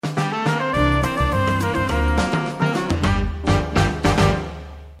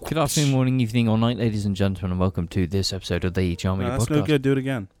Good afternoon, morning, evening, or night, ladies and gentlemen, and welcome to this episode of the Jar Media That's Podcast. no good. Do it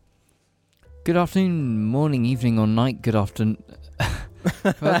again. Good afternoon, morning, evening, or night. Good afternoon.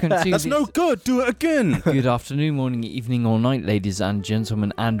 Welcome to That's no good. Do it again. Good afternoon, morning, evening, or night, ladies and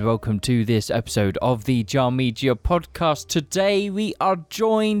gentlemen, and welcome to this episode of the Jar Media Podcast. Today we are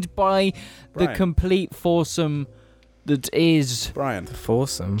joined by the Brian. complete foursome that is Brian.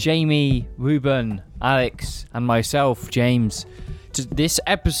 Foursome. Jamie, Ruben, Alex, and myself, James. This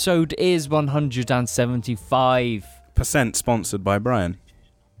episode is 175. % sponsored by Brian.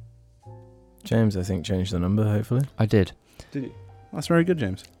 James, I think, changed the number, hopefully. I did. Did you? That's very good,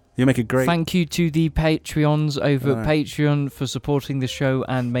 James. You make a great... Thank you to the Patreons over Right. Patreon for supporting the show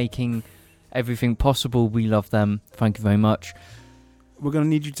and making everything possible. We love them. Thank you very much. We're going to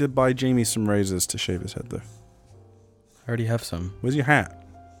need you to buy Jamie some razors to shave his head, though. I already have some. Where's your hat?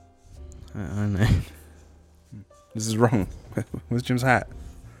 I know. This is wrong. Where's Jim's hat?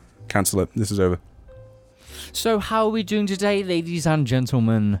 Cancel it. This is over. So how are we doing today, ladies and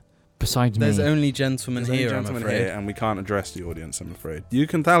gentlemen? Besides There's me. only gentlemen There's here, only I'm gentlemen afraid. here, and we can't address the audience, I'm afraid. You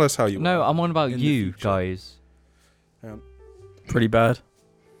can tell us how you No, want. I'm on about in the you, future. guys. Pretty bad.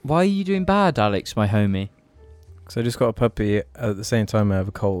 Why are you doing bad, Alex, my homie? Because I just got a puppy at the same time I have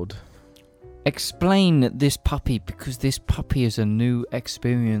a cold. Explain this puppy, because this puppy is a new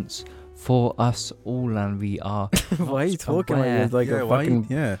experience for us all, and we are Why are you talking like aware you're like a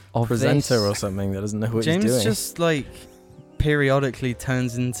fucking of presenter this. or something that doesn't know what James he's doing? just like periodically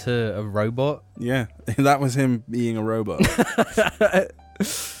turns into a robot. Yeah, that was him being a robot.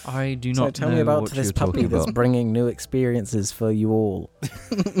 I do So not tell know me about what this you're puppy talking that's about. bringing new experiences for you all.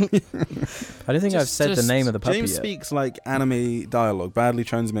 I don't think I've said the name of the puppy James yet. speaks like anime dialogue, badly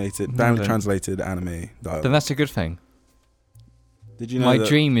translated anime dialogue. Then that's a good thing. Did you know My that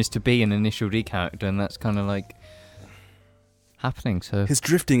dream is to be an Initial D character, and that's kind of like happening. So his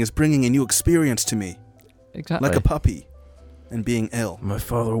drifting is bringing a new experience to me, exactly, like a puppy, and being ill. My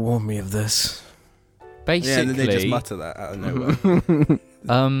father warned me of this. basically. Yeah, and then they just mutter that out of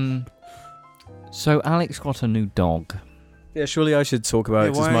nowhere. So Alex got a new dog. Yeah, surely I should talk about Yeah,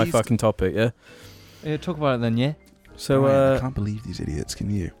 it 'cause it's why my is- fucking topic, yeah? Yeah, talk about it then, yeah. So, Brian, I can't believe these idiots.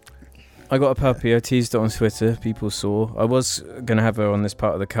 Can you? I got a puppy. I teased it on Twitter. People saw. I was going to have her on this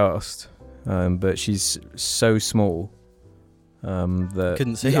part of the cast, but she's so small that...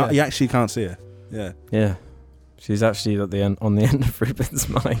 Couldn't see You, it. you actually can't see her. Yeah. Yeah. She's actually at the end, on the end of Ruben's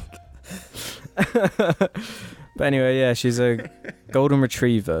mic. But anyway, yeah, she's a golden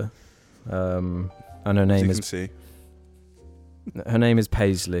retriever. And her As name you is... can see. Her name is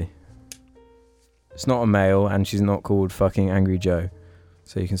Paisley. It's not a male, and she's not called fucking Angry Joe.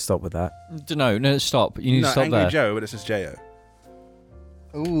 So you can stop with that. No, stop. You need to stop Angry there. Joe, but it's just J-O.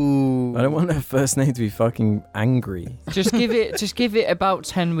 Ooh. I don't want her first name to be fucking Angry. Just give it about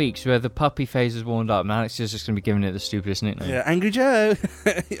 10 weeks where the puppy phase is warmed up, and Alex is just going to be giving it the stupidest nickname. Yeah, Angry Joe.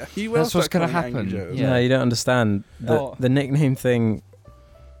 You will That's what's start gonna calling Angry happen. Joe. Yeah. No, you don't understand. Oh. The nickname thing,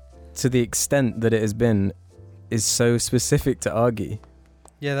 to the extent that it has been, is so specific to Argy.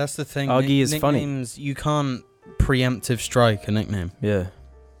 Yeah, that's the thing. Argy is funny. Nicknames, you can't preemptive strike a nickname. Yeah.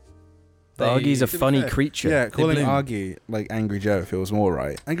 But They- Argy's a to be funny fair, creature. Yeah, calling bloom. Argy like Angry Joe feels more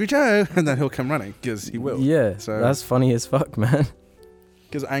right. Angry Joe! And then he'll come running, because he will. Yeah, So- that's funny as fuck, man.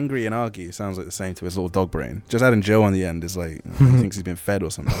 Because Angry and Argy sounds like the same to his little dog brain. Just adding Joe on the end is like, he thinks he's been fed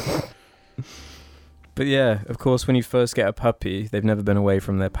or something. But yeah, of course, when you first get a puppy, they've never been away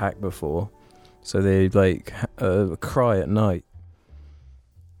from their pack before. So they, like, cry at night.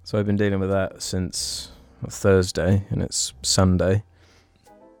 So I've been dealing with that since Thursday, and it's Sunday.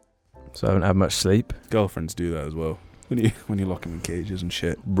 So I haven't had much sleep. Girlfriends do that as well. When you lock them in cages and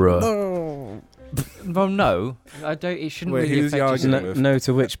shit. Bruh. Well, no, I don't. It shouldn't Wait, really who's the affect you. argument? No,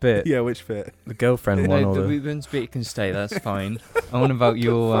 to which bit? Yeah, which bit? The girlfriend one No, or the the... Ruben's bit can stay. That's fine. I want about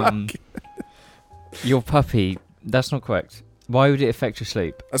your puppy. That's not correct. Why would it affect your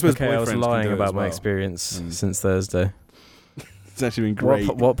sleep? I suppose Okay, I was boyfriends can lying do it about as my well. experience Mm. since Thursday. It's actually been great.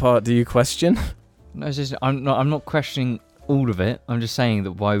 What part do you question? No, it's just, I'm not questioning all of it. I'm just saying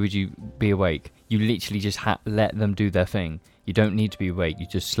that why would you be awake? You literally just let them do their thing. You don't need to be awake. You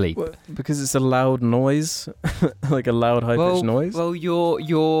just sleep. Because it's a loud noise, like a loud high-pitched noise. Well,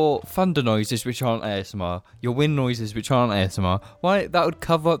 your thunder noises, which aren't ASMR, your wind noises, which aren't ASMR, why that would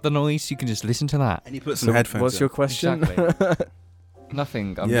cover up the noise? You can just listen to that. And you put some So headphones what's in. your question? Exactly.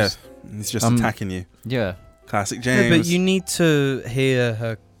 Nothing. I'm Yeah. just, He's just Um, attacking you. yeah. Classic No, James. but you need to hear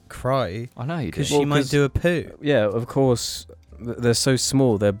her cry I know you do. because Well, she might 'cause- do a poo. Yeah, of course. They're so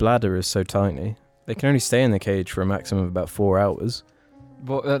small. Their bladder is so tiny. They can only stay in the cage for a maximum of about 4 hours.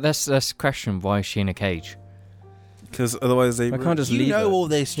 Well, let's question why is she in a cage? Because otherwise they. I can't just you leave know her. all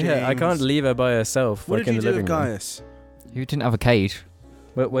this, James. Yeah, I can't leave her by herself. What like did in you the do with living room. Gaius? You didn't have a cage.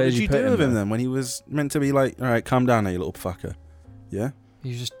 Where What did you put do with him though? then when he was meant to be like, all right, calm down now, you little fucker? Yeah. He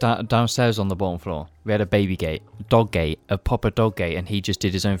was just downstairs on the bottom floor. We had a baby gate, dog gate, a proper dog gate, and he just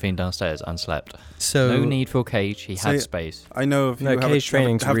did his own thing downstairs and slept. So No need for a cage. He So- had space. I know if you No, have cage a,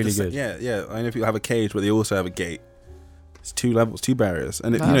 training's have really the, good. Yeah. I know if you have a cage, but they also have a gate. It's 2 levels, 2 barriers,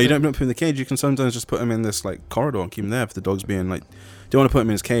 and if, No, you but- don't put him in the cage. You can sometimes just put him in this like corridor and keep him there. If the dog's being like, don't want to put him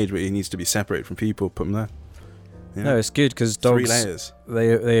in his cage, but he needs to be separated from people. Put him there. You No, know? it's good because 3 dogs layers.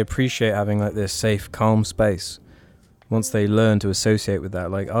 they appreciate having like this safe, calm space. Once they learn to associate with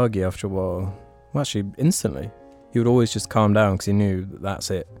that, like Argy after a while, well, actually instantly, he would always just calm down because he knew that's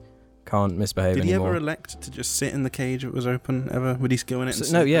it. Can't misbehave Did he anymore. ever elect to just sit in the cage if it was open? Ever? Would he go in it?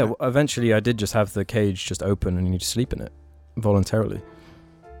 And No, sleep yeah. in it? Eventually, I did just have the cage just open, and he'd sleep in it voluntarily.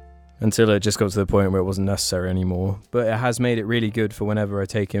 Until it just got to the point where it wasn't necessary anymore. But it has made it really good for whenever I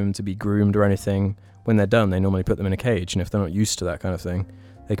take him to be groomed or anything. When they're done, they normally put them in a cage, and if they're not used to that kind of thing,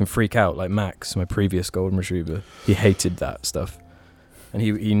 they can freak out. Like Max, my previous golden retriever, he hated that stuff, and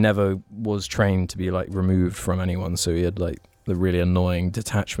he never was trained to be like removed from anyone. So he had like the really annoying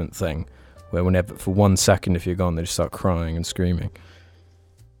detachment thing, where whenever for 1 second if you're gone, they just start crying and screaming.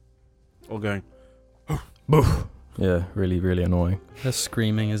 Or going. Yeah, really, really annoying. that's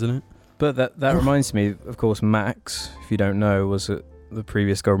screaming, isn't it? But that reminds me, of course, Max, if you don't know, was the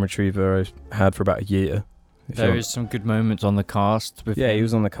previous golden retriever I had for about a year. There is some good moments on the cast. With Yeah, him. he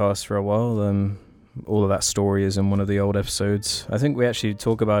was on the cast for a while. All of that story is in one of the old episodes. I think we actually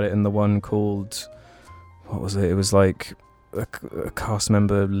talk about it in the one called, what was it? It was like a cast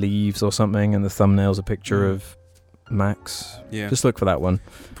member leaves or something, and the thumbnail's a picture of Max. Yeah. Just look for that one.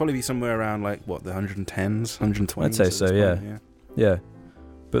 Probably be somewhere around like what, the 110s, 120s. I'd say at so, this yeah. point, Yeah.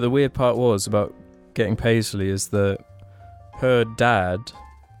 But the weird part was about getting Paisley is that her dad,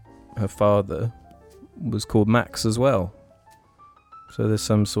 her father, was called Max as well. So there's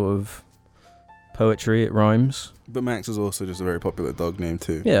some sort of poetry, it rhymes. But Max is also just a very popular dog name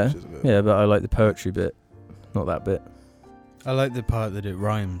too. Yeah, which is a bit- yeah, but I like the poetry bit, not that bit. I like the part that it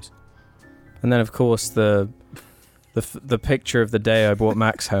rhymes. And then of course the picture of the day I brought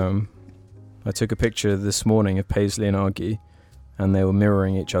Max home. I took a picture this morning of Paisley and Argy, and they were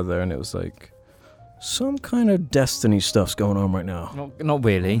mirroring each other, and it was like some kind of destiny stuff's going on right now. Not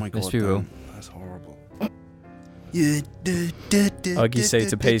really. Oh my Let's God, be real. Dan, that's horrible. Argy say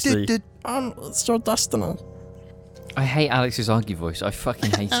to Paisley, it's your destiny. I hate Alex's argy voice. I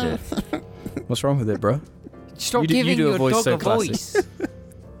fucking hate it. What's wrong with it, bro? Stop You do- you giving do a your voice dog so a classic. voice.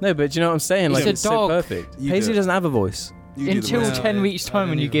 No, but do you know what I'm saying? He's Like, a it's so dog. perfect. You do Paisley it. doesn't have a voice. You do the Until voice. No, 10 weeks' I time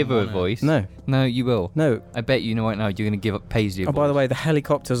when don't you give her a even wanna- voice. No, No, you will. no. I bet you know right now you're going to give up Paisley a Oh, by the voice. way, the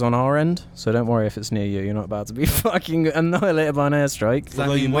helicopter's on our end, so don't worry if it's near you. You're not about to be fucking annihilated by an airstrike. Does that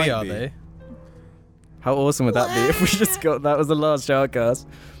Although you mean we might are be. there? How awesome would that be if we just got that was the last shoutcast?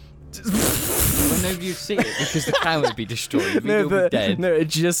 Well, nobody would see it because the camera would be destroyed. No, We'd all be but dead. no, it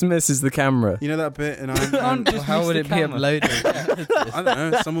just misses the camera. You know that bit in Iron Man? Just Well, how miss would the it be camera. uploaded? I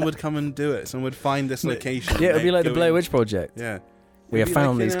don't know. Someone would come and do it. Someone would find this location. Yeah, it'd be like the go Blair in- Witch Project. Yeah. We have It'd be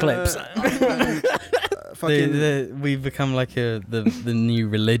found like these in, clips. Fucking. We've become like the new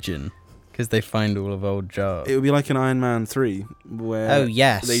religion because they find all of old jars. It would be like in Iron Man 3 where Oh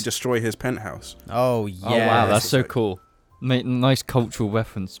yes. they destroy his penthouse. Oh yeah. Oh wow, that's so Like- cool. Nice cultural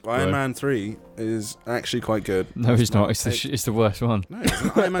reference. Bro. Iron Man 3 is actually quite good. No, it's not. It's the worst one. No,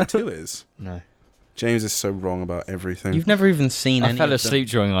 Iron Man 2 is. No. James is so wrong about everything. You've never even seen I any. fell of them. asleep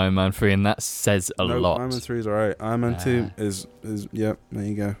during Iron Man 3 and that says a No, lot. Iron Man 3 is alright. Iron Man 2 is yep, there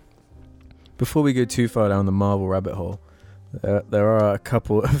you go. Before we go too far down the Marvel rabbit hole, there are a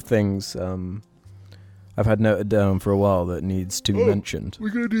couple of things I've had noted down for a while that needs to be mentioned. We're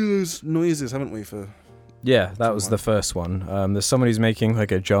gonna do those noises, haven't we? For Yeah, that was the first one. There's someone who's making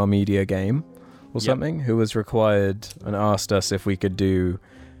like a Jar Media game or Yep. something who was required and asked us if we could do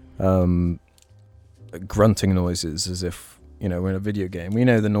grunting noises as if, you know, we're in a video game. We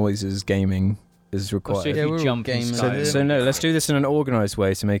know the noises gaming is required. So if Yeah, you we're all jump in gamers. sky, So no, let's do this in an organised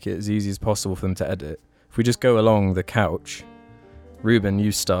way to make it as easy as possible for them to edit. If we just go along the couch, Ruben,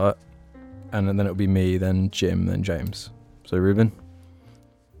 you start, and then it'll be me, then Jim, then James. So Ruben?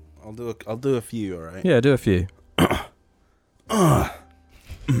 I'll do a few, alright? Yeah, do a few.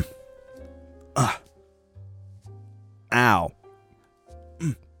 Ow.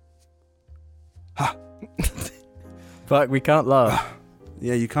 Fuck, we can't laugh.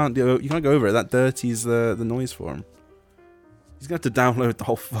 Yeah, you can't go over it. That dirties the noise for him. He's gonna have to download the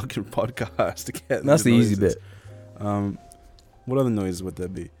whole fucking podcast to get. That's the easy noises. bit. What other noises would there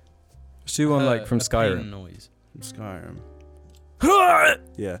be? Let's do one like from a pain Skyrim. noise. from Skyrim.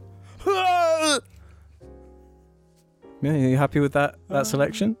 Yeah. Yeah, you happy with that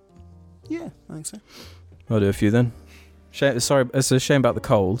selection? Yeah, I think so. I'll do a few then. Sorry, it's a shame about the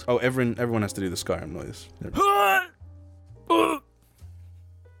cold. Oh, everyone has to do the Skyrim noise.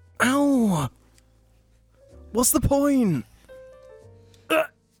 Ow! What's the point?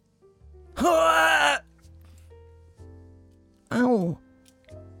 Ow!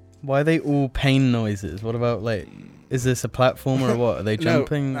 Why are they all pain noises? What about, like, is this a platformer or what? Are they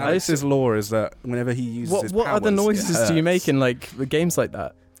jumping? No, Alex's lore is that whenever he uses his What powers, other it noises do you make hurts. in like games like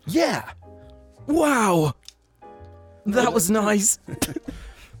that? Yeah. Wow! That was nice.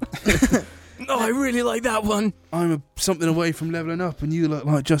 Oh, I really like that one. I'm something away from leveling up, and you look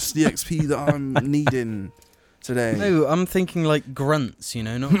like just the XP that I'm needing today. No, I'm thinking like grunts, you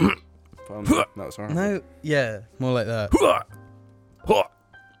know, not... That was horrible. No, yeah, more like that.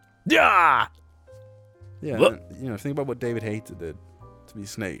 Yeah. Yeah, What? you know, think about what David Hayter did to be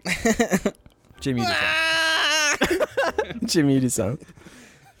Snake. Jimmy Jimmy Udison.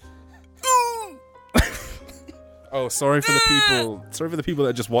 Oh, sorry for the people. Sorry for the people that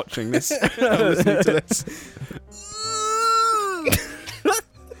are just watching this, listening to this.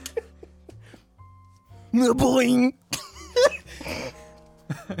 Boing.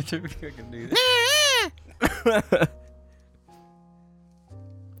 I don't think I can do this.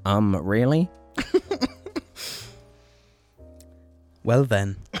 Really? Well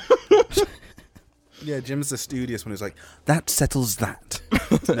then. Yeah, Jim's the studious one who's like, that settles that.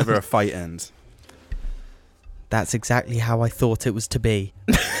 Never a fight ends. That's exactly how I thought it was to be.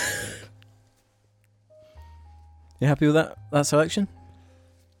 You happy with that selection?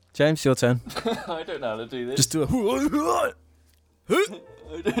 James, your turn. I don't know how to do this. Just do a. I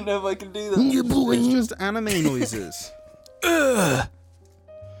don't know if I can do that. It's just anime noises.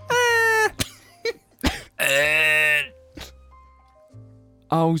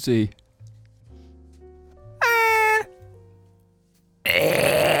 Owsy.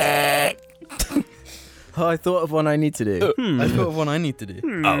 Oh, I thought of one I need to do. I thought of one I need to do.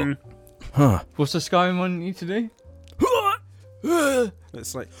 Oh. Huh. What's the Skyrim one you need to do?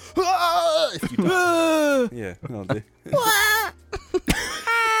 It's like, if you die. Yeah, I'll do.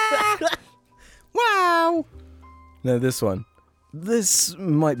 Wow. No, this one. This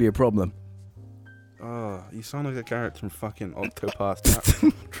might be a problem. Oh, you sound like a character from fucking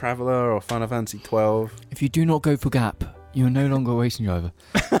Octopath Traveler or Final Fantasy 12. If you do not go for Gap, you are no longer a racing driver.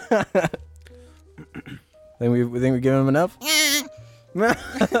 Think we give him enough?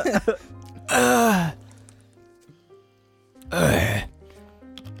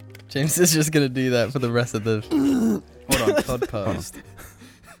 James is just going to do that for the rest of the podcast.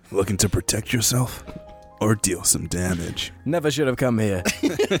 Looking to protect yourself or deal some damage? Never should have come here.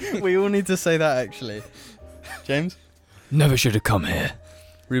 We all need to say that, actually. James? Never should have come here.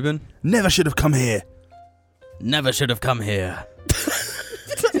 Ruben? Never should have come here. Never should have come here.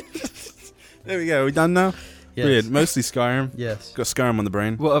 There we go. Are we done now? Yes. Weird. Mostly Skyrim. Yes. Got Skyrim on the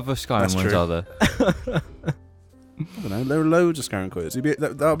brain. What other Skyrim That's ones true. are there? I don't know. There are loads of Skyrim quotes.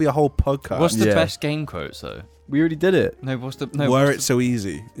 That'll be a whole podcast. What's the Yeah. best game quotes though? We already did it. No, what's the Were what's it so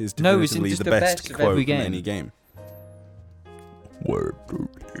easy is No, definitively isn't just the the best best of quote every from game. any game.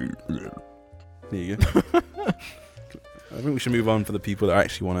 There you go. I think we should move on for the people that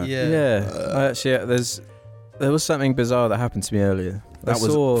actually want to. Yeah. There was something bizarre that happened to me earlier. That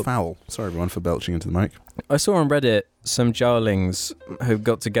was foul. Sorry, everyone, for belching into the mic. I saw on Reddit some jarlings who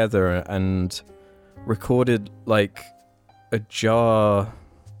got together and recorded like a Jar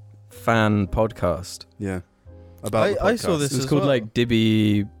fan podcast. Yeah. About the I saw podcast. this. It was as called well. like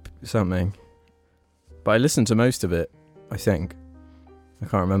Dibby something. But I listened to most of it, I think. I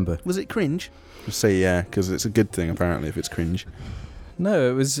can't remember. Was it cringe? Just say yeah, because it's a good thing apparently if it's cringe. No,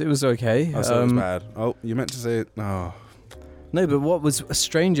 it was okay. I thought it was bad. Oh, you meant to say it. Oh, No, but what was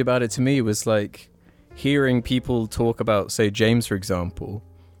strange about it to me was like hearing people talk about, say, James, for example.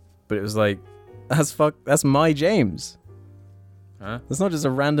 But it was like, that's my James. Huh? That's not just a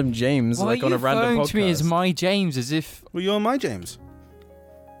random James Why like are on you a random referring podcast. to me as my James as if well, you're my James.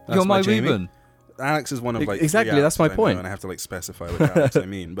 That's you're my Jamie. Reuben? Alex is one of like Exactly, three that's my Alexes I know, point. and I have to like specify which Alex I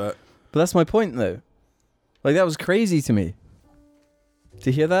mean, but But that's my point, though. Like, that was crazy to me.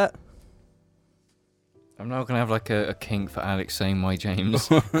 To hear that? I'm not gonna have like a kink for Alex saying my James.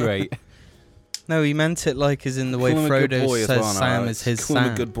 Great. No, he meant it like as in the way call him a good Frodo boy as says well now, Sam Alex. is his Call him a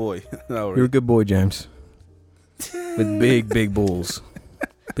Sam. good boy. No, You're a good boy, James. With big balls.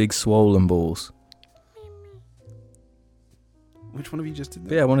 Big swollen balls. Which one of you just did But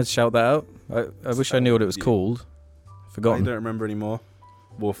that? yeah, I wanted to shout that out. I wish I knew what it was Yeah. called. I Forgotten. don't remember anymore.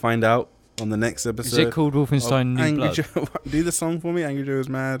 We'll find out on the next episode. Is it called Wolfenstein New Angry Blood? Joe. Do the song for me. Angry Joe is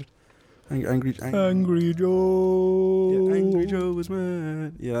mad. Angry Joe. Yeah, Angry Joe was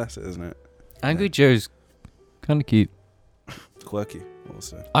mad. Yeah, that's it, isn't it? Angry Joe's kind of cute. Quirky,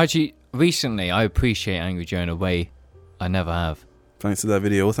 also. Actually, recently I appreciate Angry Joe in a way I never have. Thanks to that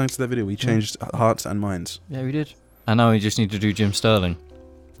video. Well, thanks to that video, we changed hearts and minds. Yeah, we did. And now we just need to do Jim Sterling.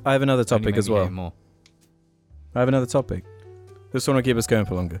 I have another topic Only as maybe well. hate him more. I have another topic. This one will keep us going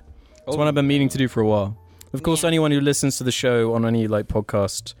for longer. It's one I've been meaning to do for a while. Of course, anyone who listens to the show on any like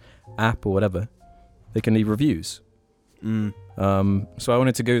podcast app or whatever, they can leave reviews. So I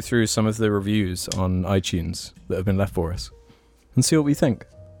wanted to go through some of the reviews on iTunes that have been left for us and see what we think.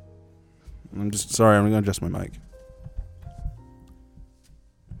 I'm just sorry. I'm going to adjust my mic.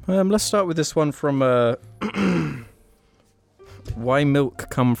 Let's start with this one from Why Milk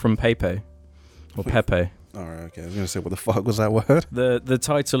Come From Pepe or Pepe. Alright, okay. I was going to say, what the fuck was that word? The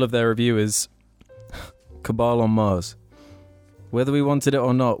title of their review is Cabal on Mars. Whether we wanted it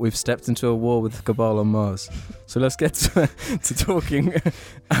or not, we've stepped into a war with the Cabal on Mars. So let's get to talking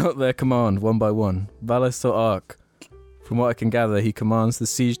out their command one by one. Valastor Ark. From what I can gather, he commands the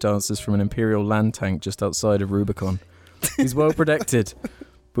siege dancers from an Imperial land tank just outside of Rubicon. He's well protected,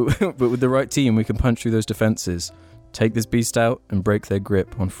 but with the right team, we can punch through those defenses, take this beast out, and break their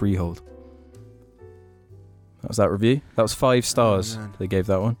grip on Freehold. That was that review. That was 5 stars. Oh, they gave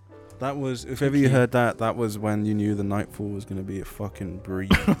that one. That was, if ever you heard that, that was when you knew the Nightfall was going to be a fucking breeze.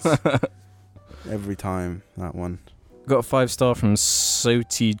 Every time, that one. Got a 5-star from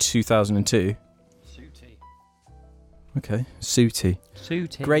Soti 2002. Sooty. Okay, Sooty.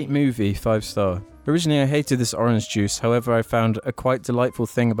 Sooty. Great movie, 5-star. Originally I hated this orange juice, however I found a quite delightful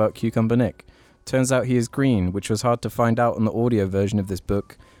thing about Cucumber Nick. Turns out he is green, which was hard to find out on the audio version of this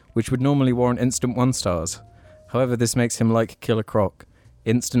book, which would normally warrant instant 1 stars. However, this makes him like Killer Croc.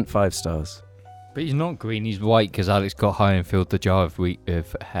 Instant 5 stars. But he's not green, he's white because Alex got high and filled the jar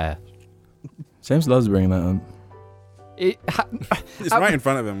of hair. James loves bringing that up. It's right in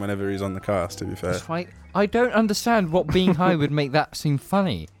front of him whenever he's on the cast, to be fair. That's right. I don't understand what being high would make that seem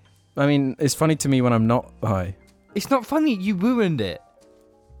funny. I mean, it's funny to me when I'm not high. It's not funny, you ruined it.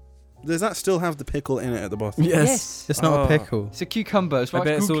 Does that still have the pickle in it at the bottom? Yes. It's not a pickle. It's a cucumber. It's I like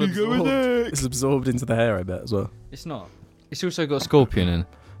bet it's all absorbed. Nick. It's absorbed into the hair, I bet, as well. It's not. It's also got a scorpion in.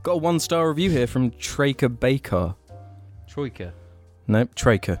 Got a 1-star review here from Traker Baker. Troika. Nope,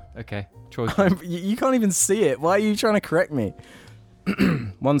 Traker. Okay. Troika. You can't even see it. Why are you trying to correct me?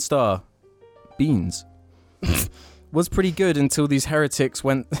 1 star. Beans. Was pretty good until these heretics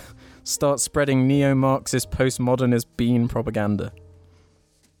start spreading neo-Marxist postmodernist bean propaganda.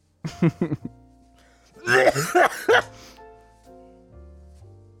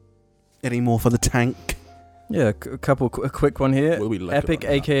 Any more for the tank? Yeah, a quick one here. What do we like Epic,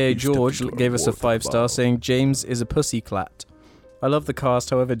 about that? aka You stepped George, into a gave us a war 5-star, saying James is a pussyclat. I love the cast,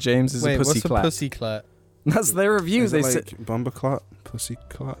 however, James is Wait, a what's a pussyclat. pussyclat? That's their review. Is They it said like Bumberclat?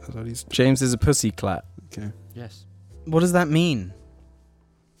 Pussyclat? Is that he's... James is a pussyclat. Okay. Yes. What does that mean?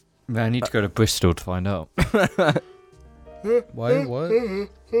 Man, I need to go to Bristol to find out. Why? What?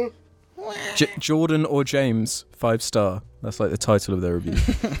 Jordan or James, 5-star. That's like the title of their review.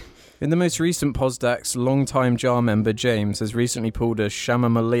 In the most recent Posdax, long-time JAR member James has recently pulled a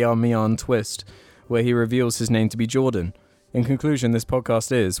Shamamalian twist where he reveals his name to be Jordan. In conclusion, this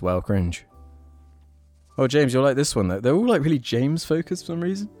podcast is, well, cringe. Oh, James, you'll like this one, though. They're all like really James-focused for some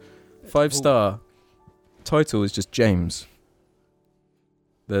reason. 5-star. Title is just James.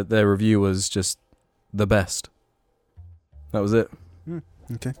 Their review was just the best. That was it.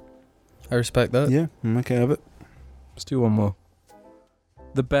 Okay. I respect that. Yeah, I'm okay with it. Let's do one more.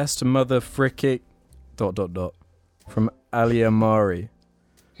 The best mother frickick... ... From Alia Mari.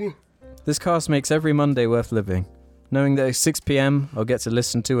 This cast makes every Monday worth living. Knowing that at 6 p.m, I'll get to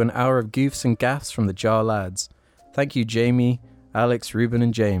listen to an hour of goofs and gaffs from the JAR lads. Thank you, Jamie, Alex, Ruben,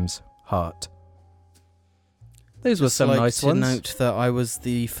 and James. Heart. Those were some nice ones. Note that I was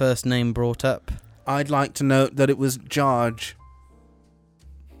the first name brought up. I'd like to note that it was George.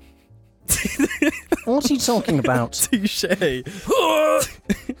 What's he talking about? Touche.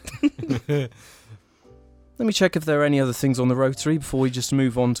 Let me check if there are any other things on the rotary before we just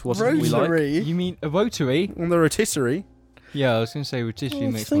move on to what we like. You mean a rotary? On the rotisserie. Yeah, I was going to say rotisserie I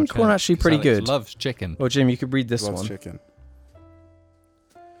makes more think we're sense, actually 'cause pretty Alex good. Loves chicken. Well, Jim, you could read this Loves one. chicken.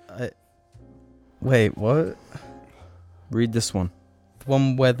 Wait, what? Read this one.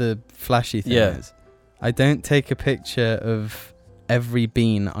 One where the flashy thing Yeah. is. I don't take a picture of every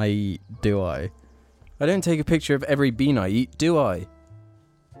bean I eat, do I? I don't take a picture of every bean I eat, do I?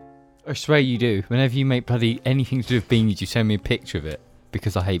 I swear you do. Whenever you make bloody anything to do with beans, you send me a picture of it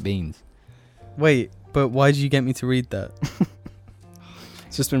because I hate beans. Wait, but why did you get me to read that?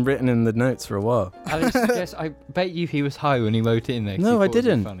 It's just been written in the notes for a while. Alex, yes, I bet you he was high when he wrote it in there. 'cause No, he I thought it would be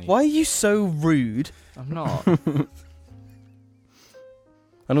didn't. funny. Why are you so rude? I'm not.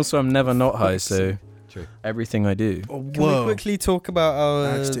 And also, I'm never not high, so True. everything I do. Can we quickly talk about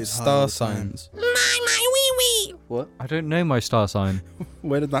our Max stays high all star the time. signs? What? I don't know my star sign.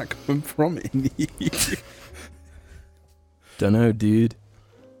 Where did that come from? Dunno, dude.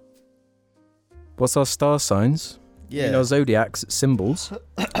 What's our star signs? Yeah. You know, zodiac's symbols.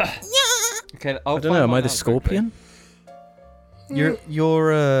 Okay, I don't know. Am I the scorpion? You're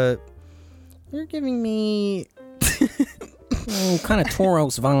giving me. Oh, kind of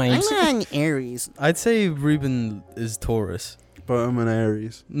Taurus vibes. an Aries. I'd say Ruben is Taurus. But I'm an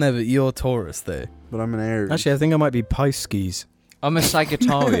Aries. No, but you're Taurus though. But I'm an Aries. Actually, I think I might be Pisces. I'm a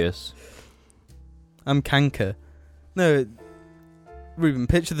Sagittarius. I'm Canker. No, Ruben,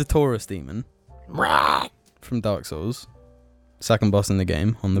 picture the Taurus demon from Dark Souls. Second boss in the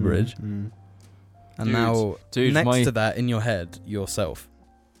game on the bridge. Mm. And Dude, now, dude, next to that, in your head, yourself.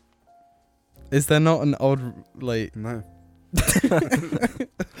 Is there not an odd, like... No.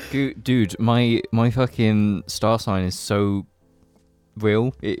 Dude, my fucking star sign is so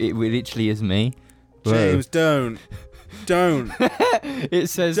real. It literally is me. Whoa. James, don't. It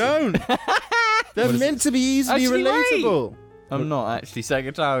says Don't. They're What is meant to be easily Actually, relatable. I'm not actually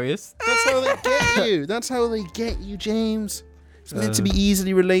Sagittarius. That's how they get you. That's how they get you, James. It's meant to be Uh,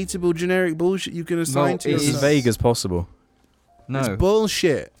 easily relatable, generic bullshit you can assign to it It's is- as yourself. vague as possible. No. It's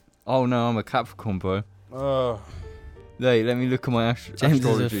bullshit. Oh no, I'm a Capricorn, bro. Oh. Hey, let me look at my James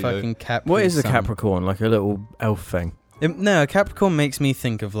astrology. is a though. fucking Capricorn. What is a Capricorn? Like a little elf thing? No, a Capricorn makes me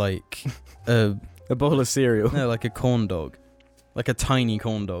think of like A bowl of cereal. no, like a corn dog, like a tiny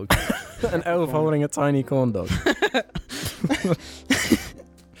corn dog. An elf holding a tiny corn dog.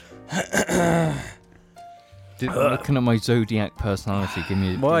 Looking at my zodiac personality, give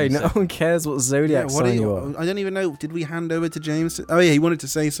me. Why? give me a No sec. one cares what zodiac Yeah, what sign are you are. I don't even know. Did we hand over to James? Oh yeah, he wanted to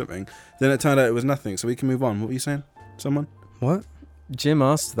say something. Then it turned out it was nothing, so we can move on. What were you saying? Someone? What? Jim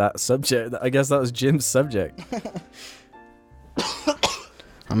asked that subject. I guess that was Jim's subject.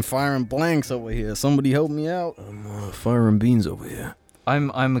 I'm firing blanks over here. Somebody help me out. I'm firing beans over here.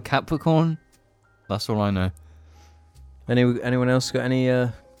 I'm a Capricorn. That's all I know. Anyone else got any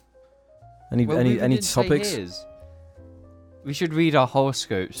Well, we any didn't say topics? his. We should read our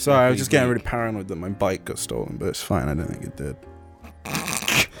horoscopes. Sorry, I was every just getting week. really paranoid that my bike got stolen, but it's fine. I don't think it did.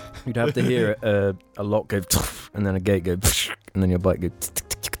 You'd have to hear a lock go and then a gate go and then your bike go.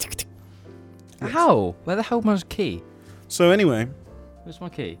 How? Where the hell was my key? So anyway, Where's my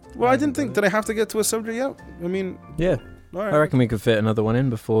key? well, I didn't think. Did I have to get to a subject yet? I mean, Yeah, all right. I reckon we could fit another one in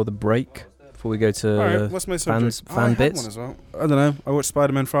before the break. Before we go to All right, what's my subject? fan I had bits? one as well. I don't know. I watched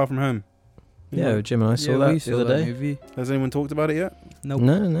Spider-Man: Far From Home. Yeah, Jim and I saw that the other day. movie. Has anyone talked about it yet? Nope.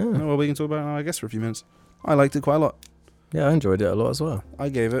 No. No. Well, we can talk about it now, I guess, for a few minutes. I liked it quite a lot. Yeah, I enjoyed it a lot as well. I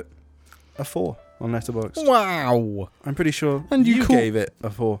gave it a 4 on Letterboxd. Wow. I'm pretty sure And you call- gave it a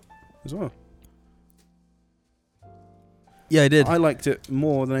 4 as well. Yeah, I did. I liked it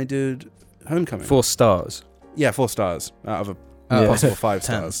more than I did Homecoming. 4 stars. Yeah, 4 stars out of a Yeah. possible 5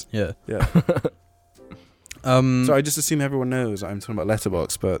 10. stars. Yeah. Yeah. So I just assume everyone knows I'm talking about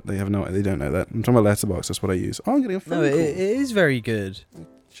Letterboxd, but they don't know that. I'm talking about Letterboxd. That's what I use. Oh, I'm getting a phone no, call. it is very good.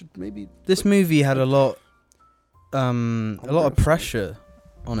 Should maybe This movie had a lot of right. pressure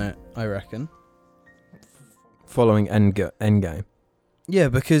on it, I reckon. Following Endgame. Yeah,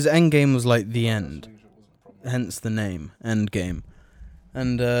 because Endgame was like the end, hence the name Endgame,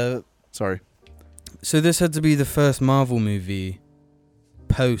 and sorry. so this had to be the first Marvel movie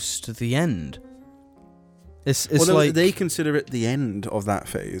post the end. It's Well, like they consider it the end of that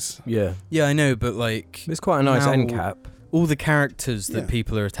phase. Yeah, yeah, I know, but like it's quite a nice Now- end cap. all the characters that Yeah.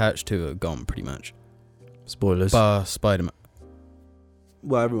 people are attached to are gone pretty much, Spoilers. bar Spider-Man,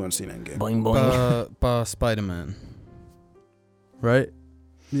 Well, everyone's seen Endgame. Boing boing. bar Spider-Man, right?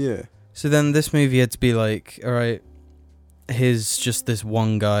 Yeah. So then this movie had to be like, all right, here's just this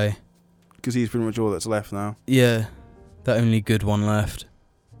one guy. Because he's pretty much all that's left now. Yeah, the only good one left.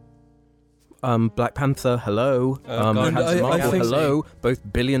 Black Panther, hello. God, Captain I Marvel, think- hello. Both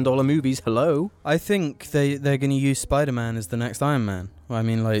billion-dollar movies, hello. I think they're going to use Spider-Man as the next Iron Man. Well, I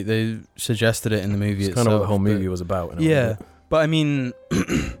mean, like they suggested it in the movie It's itself. kind of what the whole but- movie was about. in a way, Yeah, but- but I mean,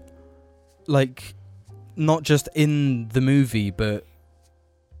 like, not just in the movie, but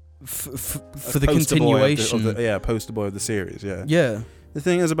for the Poster boy continuation. of the poster boy of the series, yeah. Yeah, The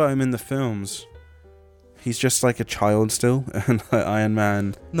thing is about him in the films, he's just like a child still. And like Iron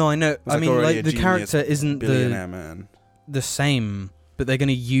Man, no, I know. I like mean, already like a the genius character isn't billionaire man. the same but they're going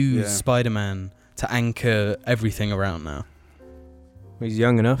to use Yeah. Spider-Man to anchor everything around now. He's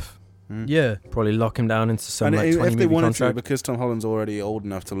young enough. Mm. Yeah. Probably lock him down into some And like if 20 they movie wanted contract. to, because Tom Holland's already old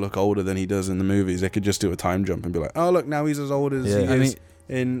enough to look older than he does in the movies, they could just do a time jump and be like, oh, look, now he's as old as Yeah. he I is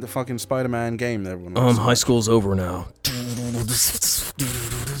in the fucking Spider-Man game that everyone high likes. school's over now.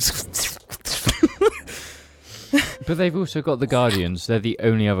 But they've also got the Guardians. They're the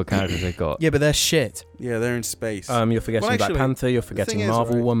only other characters they've got. Yeah, but they're shit. Yeah, they're in space. You're forgetting Well, Black actually, Panther. You're thing forgetting is,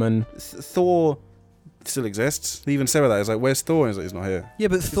 Marvel right, Woman. Thor still exists. They even say that. It's like, where's Thor? And he's like, he's not here. Yeah,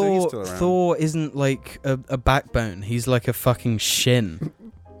 but He's like, he's still around. Thor isn't like a backbone. He's like a fucking shin.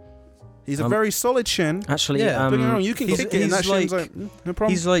 He's a very solid shin. Actually, Yeah, Don't get me wrong, you can he's- kick it, and that he's shin's like, no problem.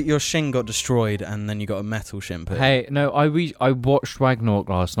 He's like your shin got destroyed and then you got a metal shin put in. Hey, no, I watched Ragnarok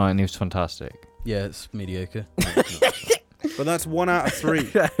last night and it was fantastic. Yeah, it's mediocre. But that's 1 out of 3.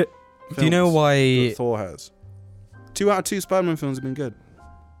 Do you know films why? that Thor has? 2 out of 2 Spider-Man films have been good.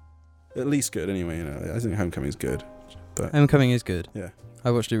 At least good, anyway. You know, I think Homecoming's good. Homecoming is good. Yeah.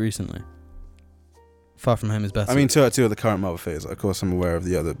 I watched it recently. Far From Home is better. I mean, 2 out of 2 of the current Marvel phase. Of course, I'm aware of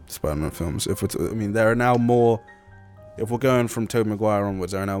the other Spider-Man films. There are now more. If we're going from Tobey Maguire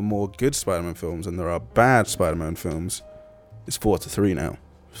onwards, there are now more good Spider-Man films than there are bad Spider-Man films. It's 4-3 now.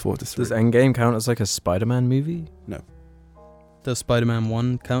 4-3. Does Endgame count as like a Spider-Man movie? does Spider-Man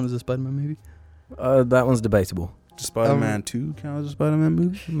 1 count as a Spider-Man movie? That one's debatable. Does Spider-Man 2 count as a Spider-Man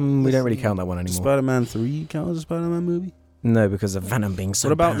movie? We don't really count that one Does anymore. Spider-Man 3 count as a Spider-Man movie? No, because of Venom being so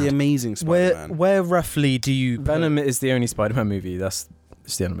What about bad. the Amazing Spider-Man? Where roughly do you put, Venom is the only Spider-Man movie. That's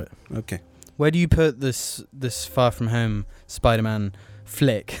the end of it. Okay. where do you put this Far From Home Spider-Man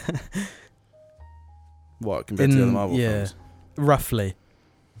flick? What, compared to the other Marvel yeah, films? roughly.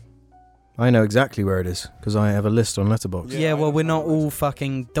 I know exactly where it is because I have a list on Letterboxd. Yeah, Yeah, I well, know we're that not one. all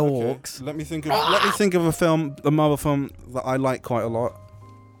fucking dorks. Okay, let me think of a Marvel film that I like quite a lot.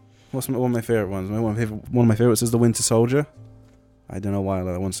 What's one of my favorite ones? One of my favorites is The Winter Soldier. I don't know why I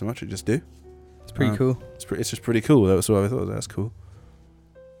like that one so much. I just do. It's pretty cool. It's just pretty cool. That was what I thought. That's cool.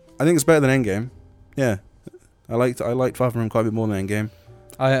 I think it's better than Endgame. Yeah, I liked Far From Home quite a bit more than Endgame.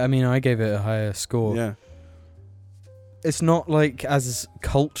 I mean, I gave it a higher score. Yeah. It's not like as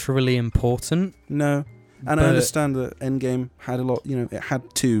culturally important. No. And I but- understand that Endgame had a lot. You know, it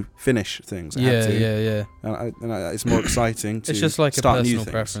had to finish things. It had to. Yeah. And it's more exciting to It's just like a start new personal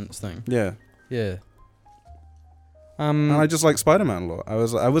things. preference thing. Yeah. Yeah. And I just like Spider-Man a lot.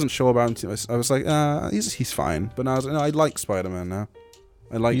 I wasn't sure about him too much. I was like, he's fine. But now I like Spider-Man now.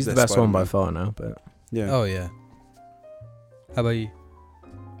 I like He's the this best one by Spider-Man. far now. But Yeah. Oh yeah. How about you?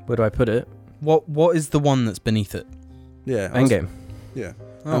 where do I put it? What is the one that's beneath it? Yeah. Endgame. Yeah.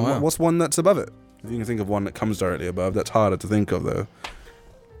 Oh wow. What's one that's above it? If you can think of one that comes directly above, that's harder to think of though.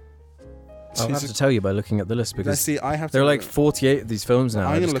 I'll have to tell you by looking at the list Let's because see. I have. there to are like 48 of these films now.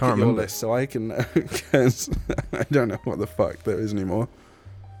 I I'm just gonna look can't at your remember. list so I can know because I don't know what the fuck there is anymore.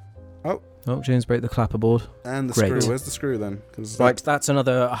 Oh, James break the clapperboard. And the Great. screw. Where's the screw then? 'Cause Right, that's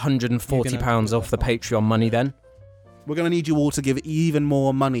another £140 off the Patreon money then. we're gonna need you all to give even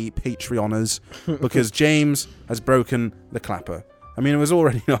more money, Patreoners, because James has broken the clapper. I mean, it was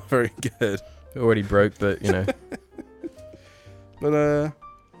already not very good. It already broke, but you know. But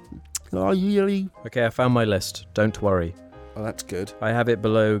really? Okay, I found my list. Don't worry. Oh, that's good. I have it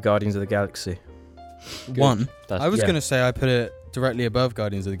below Guardians of the Galaxy. One. That's, I was yeah. gonna say I put it directly above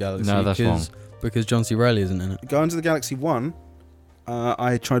Guardians of the Galaxy. No, that's wrong. Because John C. Reilly isn't in it. Guardians of the Galaxy 1,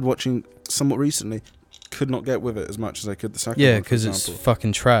 I tried watching somewhat recently. Could not get with it as much as I could the second Yeah, one, for because it's example.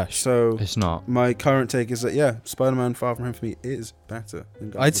 fucking trash. So It's not. my current take is that, yeah, Spider-Man Far From Home for me is better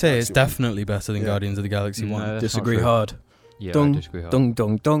than Guardians I'd of say the it's Galaxy 1. definitely better than Yeah. Guardians of the Galaxy No, 1. that's not Disagree true. hard. Yeah, Dung, I disagree hard. Dung,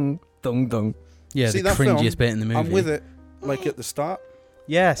 dung, dung, dung, dung. Yeah, See, the that film, cringiest bit in the movie. I'm with it, like at the start,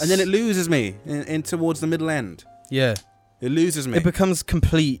 Yes. and then it loses me in towards the middle end. Yeah. It loses me. It becomes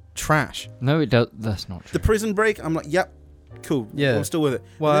complete trash. No, it does. That's not true. The prison break, I'm like, yep, cool. Yeah. I'm still with it.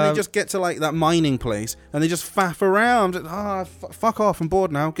 Well, and then they just get to like that mining place, and they just faff around. Fuck off! I'm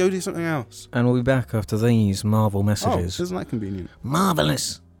bored now. Go do something else. And we'll be back after these Marvel Oh, messages. isn't that convenient?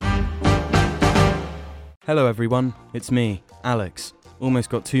 Marvelous. Hello everyone, it's me, Alex. Almost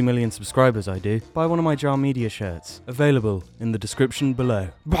got 2 million subscribers I do. Buy one of my Jar Media shirts. Available in the description below.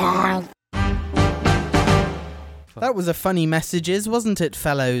 That was a funny messages, wasn't it,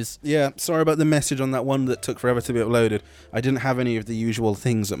 fellows? Yeah, sorry about the message on that one that took forever to be uploaded. I didn't have any of the usual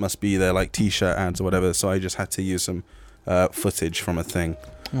things that must be there, like t-shirt ads or whatever, so I just had to use some footage from a thing.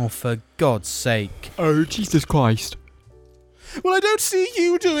 Oh, for God's sake. Oh, Jesus Christ. Well, I don't see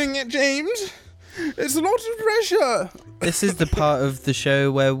you doing it, James. It's a lot of pressure. This is the part of the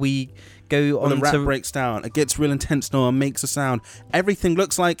show where we go When the on rap to breaks down, it gets real intense now and makes a sound. Everything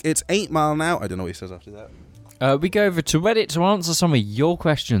looks like it's 8 Mile an Hour. I don't know what he says after that. We go over to Reddit to answer some of your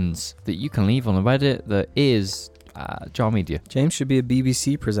questions that you can leave on the Reddit that is Jar Media. James should be a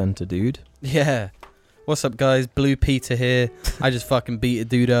BBC presenter, dude. Yeah. What's up, guys? Blue Peter here. I just fucking beat a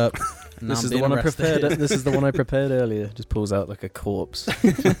dude up. And now This I'm is the being one I arrested. prepared. This is the one I prepared earlier. Just pulls out like a corpse.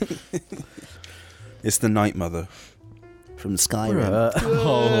 It's the Night Mother from Skyrim.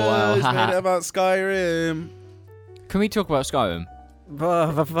 Oh, wow. He's made it about Skyrim. Can we talk about Skyrim?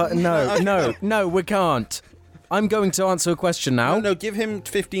 No, we can't. I'm going to answer a question now. No, give him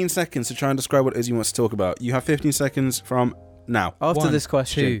 15 seconds to try and describe what it is he wants to talk about. You have 15 seconds from now. After 1, this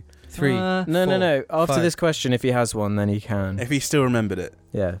question. 2, 3. No. After 5. this question, if he has one, then he can. If he still remembered it.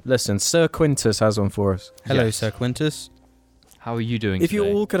 Yeah. Listen, Sir Quintus has one for us. Hello, Yes. Sir Quintus. How are you doing If you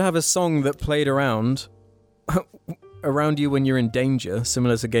today? all could have a song that played around you when you're in danger,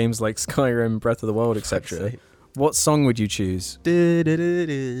 similar to games like Skyrim, Breath of the Wild, etc., what song would you choose? I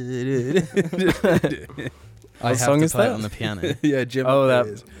have song to is play that? it on the piano. Yeah, Jim. Oh, that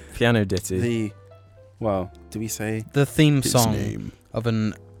is piano ditty. do we say The theme his song name? of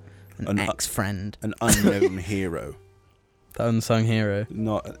an An- ex-friend. An unknown hero. The unsung hero.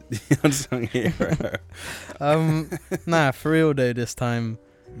 Not the unsung hero. Nah, for real though, this time.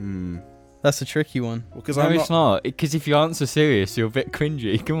 That's a tricky one. Because No, I'm it's not. not. Because if you answer serious, you're a bit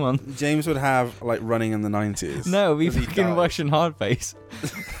cringy. Come on. James would have like running in the 90s. No, we as he fucking died. Russian hard face.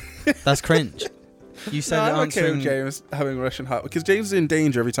 That's cringe. You said No, that I'm okay answering. with James having Russian heart because James is in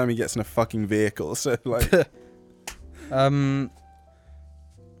danger every time he gets in a fucking vehicle. So like,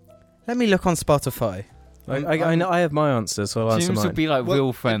 Let me look on Spotify. I know I have my answer, so I'll answer James mine. would be like well,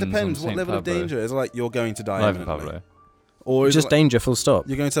 real friends. it depends on what St. level of Pablo. danger is. Like you're going to die Live imminently. Pablo. Or is Just it like, danger, full stop.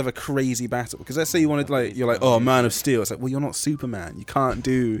 you're going to have a crazy battle because let's say you wanted like you're like Man of Steel. It's like well you're not Superman. You can't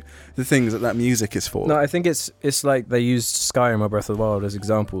do the things that music is for. No, I think it's like they used Skyrim or Breath of the Wild as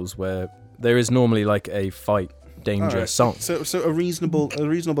examples where there is normally like a fight danger Alright. song. So a reasonable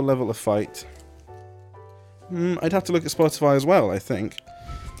level of fight. I'd have to look at Spotify as well. I think.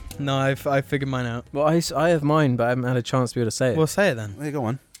 No, I figured mine out. Well, I have mine, but I haven't had a chance to be able to say it. Well, say it then. There you go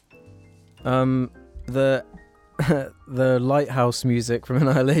on. The the lighthouse music from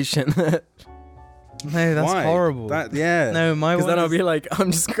Annihilation. No, that's Why? horrible. Yeah. No, my Because one then I'll is- be like,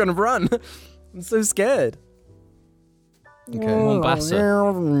 I'm just gonna run. I'm so scared. Okay. Mombasa.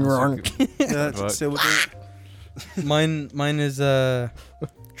 Yeah, so we're doing mine is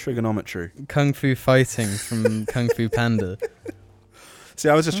trigonometry. Kung Fu Fighting from Kung Fu Panda. See,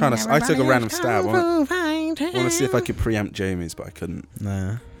 I was just trying to. I took a random stab. I want to see if I could preempt Jamie's, but I couldn't.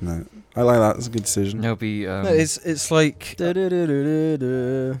 Nah. No, I like that. It's a good decision. There'll be. No, it's like That'd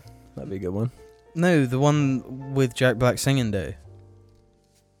be a good one. no, the one with Jack Black singing though.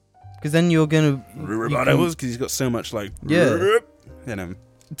 Because then you're gonna. Because he's got so much like. Yeah. In him.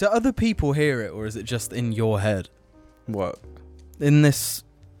 Do other people hear it, or is it just in your head? What? In this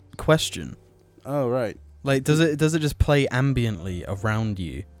question, Oh right. like, does it just play ambiently around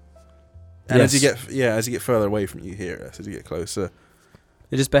you? And Yes. as you get further away from you, hear it. As you get closer.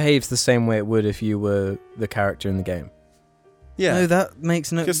 It just behaves the same way it would if you were the character in the game. Yeah. No, that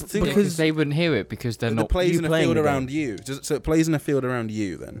makes no. Because think- because they wouldn't hear it because they're it not. plays you in a playing field the around you. So it plays in a field around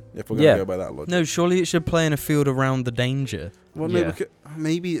you then, if we're going to Yeah. go by that logic. No, surely it should play in a field around the danger. Well, Yeah.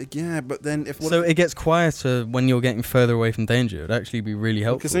 maybe, yeah, but then if... So it gets quieter when you're getting further away from danger. It'd actually be really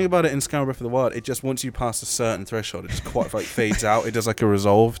helpful. Because think about it in Skyrim Breath of the Wild, it just, once you pass a certain threshold, it just quite like fades out. It does like a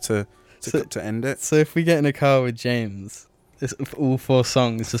resolve to end it. So if we get in a car with James, it's all 4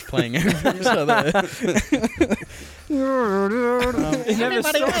 songs just playing over each other. It never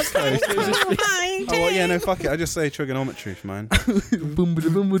stops though. So it's just- Oh, well, yeah, no, fuck it. I just say trigonometry for mine.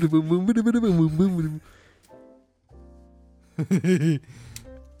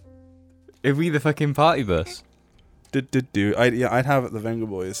 If we the fucking party bus. I'd have the Venga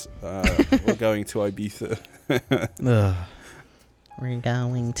Boys. We're going to Ibiza. Ugh. We're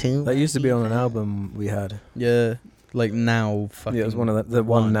going to. That used to be on an album we had. Yeah, like now. Fucking Yeah, it was one of the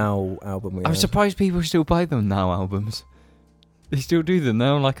One Now album we I'm had. surprised people still buy them now. Albums. They still do them. They're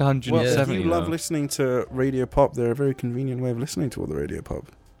on like Well, 170. if you love now. listening to radio pop, they're a very convenient way of listening to all the radio pop,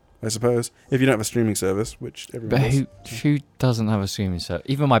 I suppose. If you don't have a streaming service, which everyone But does. who doesn't have a streaming service?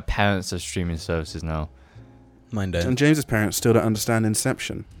 Even my parents have streaming services now. Mine And don't. James's parents still don't understand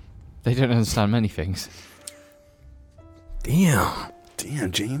Inception. They don't understand many things. Damn,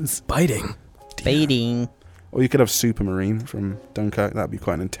 Damn, James. biting. Fading. Or you could have Supermarine from Dunkirk. That'd be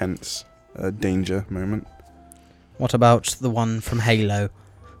quite an intense danger moment. What about the one from Halo?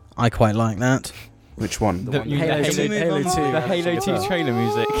 I quite like that. Which one? The Halo 2. The Halo 2 trailer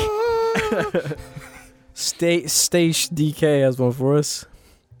music. Stage DK has one for us.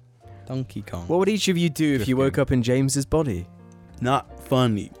 Donkey Kong. What would each of you do if Drift you woke game. up in James's body? Not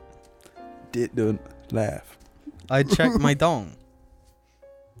funny. Don't laugh. I'd check my dong.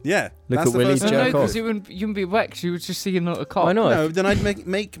 Yeah. Look that's at the Willy's first No, thing. jerk because off. you wouldn't be wrecked. You would just see a cock. Why not? No, then I'd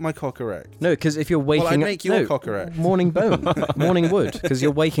make my cock erect. No, because if you're waking Well, I'd up, make your no, cock erect. morning bone, morning wood, because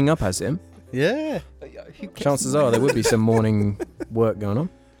you're waking up as him. Yeah. Chances are there would be some morning work going on.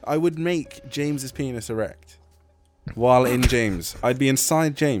 I would make James's penis erect while in James. I'd be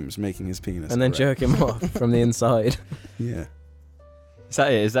inside James making his penis And then erect. jerk him off from the inside. Yeah. Is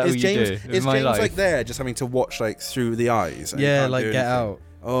that it? Is that Is what James, you do? is in my James life? like there just having to watch like through the eyes? And he Yeah, can't like do Get anything? Out.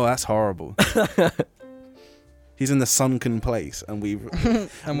 Oh, that's horrible. He's in the sunken place and we're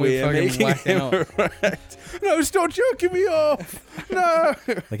And we're fucking making whacking him off. erect. No, stop jerking me off. No.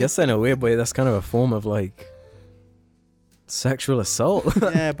 I guess in a weird way, that's kind of a form of like sexual assault.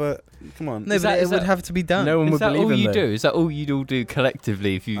 Yeah, but come on. No, Is but that- it is would that- have to be done. No one Is would that believe all him. you though. do? Is that all you'd all do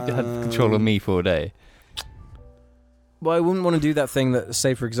collectively if you had control of me for a day? Well, I wouldn't want to do that thing that,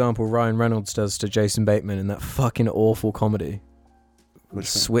 say, for example, Ryan Reynolds does to Jason Bateman in that fucking awful comedy, Which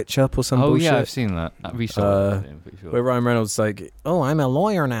thing? Switch Up or some Oh bullshit. yeah, I've seen that. We saw that. I'm pretty sure. Where Ryan Reynolds is like, "Oh, I'm a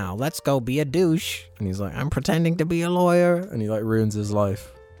lawyer now. Let's go be a douche." And he's like, "I'm pretending to be a lawyer," and he like ruins his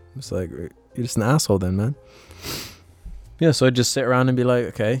life. It's like, you're just an asshole then, man. Yeah, so I'd just sit around and be like,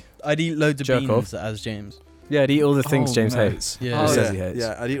 okay, I'd eat loads of Jerk beans as James. yeah, I'd eat all the things Oh, James no. hates. Yeah. Or Oh, says yeah, he hates.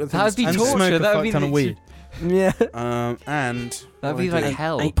 Yeah, I'd eat the That'd be things- And torture. smoke a That'd fuck be ton of literally- weed. Yeah. and That'd what be would I like do?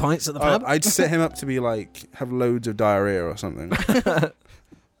 hell. 8 pints at the Oh, pub. I'd set him up to be like have loads of diarrhea or something.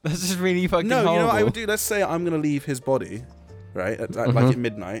 That's just really fucking No, horrible. you know what I would do? Let's say I'm gonna leave his body, right? At, like Mhm. at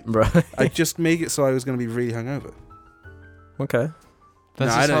midnight. Right. I'd just make it so I was gonna be really hungover. Okay. No,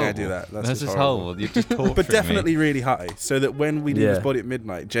 That's I just don't think I'd horrible. do that. That's That's just just horrible. horrible. You're just torturing But me. definitely really high, so that when we leave his Yeah. body at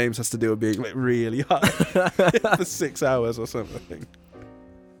midnight, James has to deal with being like really high for 6 hours or something.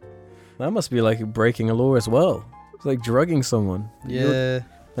 That must be like breaking a law as well. It's like drugging someone. Yeah.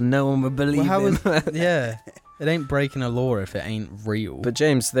 And no one would believe how him. Yeah. It ain't breaking a law if it ain't real. But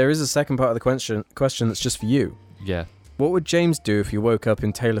James, there is a second part of the question that's just for you. Yeah. What would James do if you woke up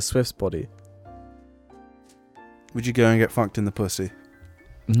in Taylor Swift's body? Would you go and get fucked in the pussy?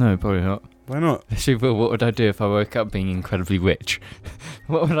 No, probably not. Why not? Actually, Will, what would I do if I woke up being incredibly rich?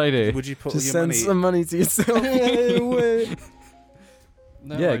 What would I do? Would you put Just your send money? some money to yourself.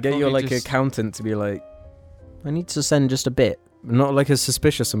 No, yeah, I'd get your probably like just- accountant to be like, I need to send just a bit, not like a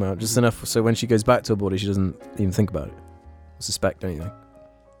suspicious amount, just enough so when she goes back to her body, she doesn't even think about it, or suspect anything.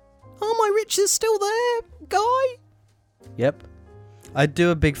 Oh, my rich is still there, guy. Yep. I'd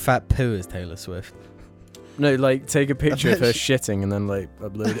do a big fat poo as Taylor Swift. No, like take a picture of her bet shitting and then like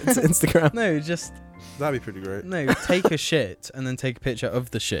upload it to Instagram. No, just That'd be pretty great. no. Take a shit and then take a picture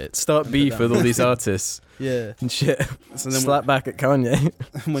of the shit. Start And put beef that with all on. these artists Yeah. and shit. So then Slap back at Kanye.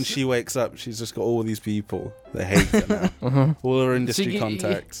 when she wakes up, she's just got all these people that hate her now. Uh-huh. All her industry So you-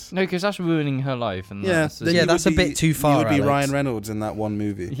 contacts. No, because that's ruining her life. And Yeah, that's then just- Yeah, you that's would a bit be- too far, You would be Alex. Ryan Reynolds in that one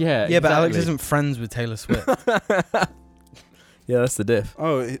movie. yeah. Yeah, but Alex exactly. isn't friends with Taylor Swift. Yeah, that's the diff.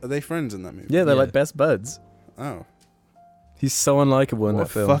 Oh, are they friends in that movie? Yeah, they're Yeah. like best buds. Oh, He's so unlikable in what that a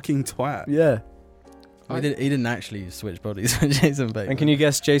film. fucking twat. Yeah. he didn't actually switch bodies with Jason Bateman. And can you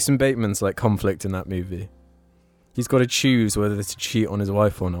guess Jason Bateman's like conflict in that movie? He's got to choose whether to cheat on his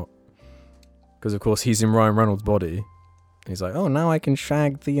wife or not. Because of course he's in Ryan Reynolds' body. He's like, oh, now I can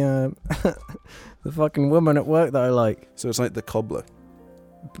shag the the fucking woman at work that I like. So it's like the cobbler.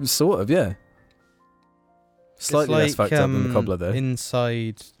 Sort of, yeah. It's Slightly less fucked up than the cobbler though.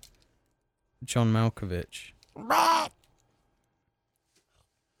 Inside John Malkovich.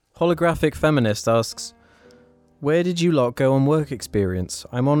 Holographic Feminist asks, where did you lot go on work experience?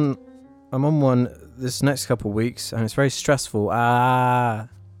 I'm on one this next couple of weeks and it's very stressful. I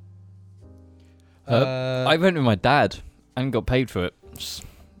went with my dad and got paid for it.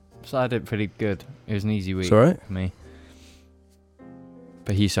 So I did pretty good. It was an easy week It's alright. for me.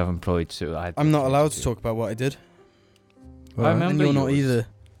 But he's self-employed, so I. I'm not allowed to talk about what I did. I remember And you're not yours. either.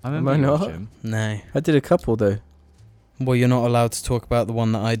 I remember Am I yours, not? Jim. No. I did a couple though. Well, you're not allowed to talk about the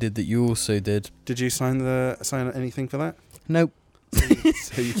one that I did that you also did. Did you sign anything for that? Nope.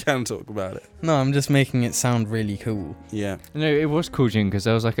 So you can talk about it. No, I'm just making it sound really cool. Yeah. No, it was cool, Jim, because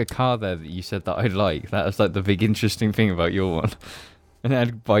there was like a car there that you said that I'd like. That was like the big interesting thing about your one. And it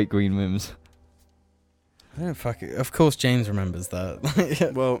had bright green rims. I don't fuck it. Of course, James remembers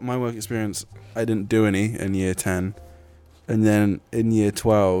that. Well, my work experience, I didn't do any in year 10. And then in year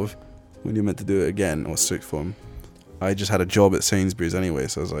 12, when you're meant to do it again, or sixth form, I just had a job at Sainsbury's anyway,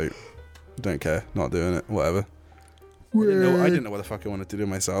 so I was like, don't care, not doing it, whatever. I didn't know what the fuck I wanted to do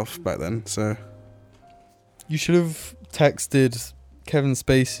myself back then. So You should have texted Kevin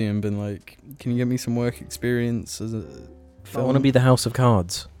Spacey and been like, "Can you get me some work experience as a I want to be the House of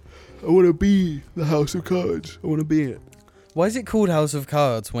Cards. I want to be the House of Cards. I want to be it. Why is it called House of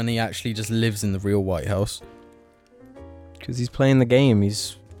Cards when he actually just lives in the real White House? Because he's playing the game.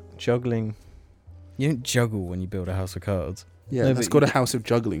 He's juggling. You don't juggle when you build a House of Cards. Yeah, No, that's but called a House of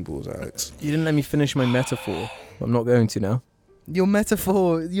Juggling Balls, Alex. You didn't let me finish my metaphor. I'm not going to now. Your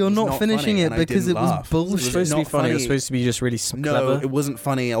metaphor, you're It's not not finishing funny, it and I because it didn't was laugh. It was bullshit. supposed to be not funny. It was funny. supposed to be just really No, clever. it wasn't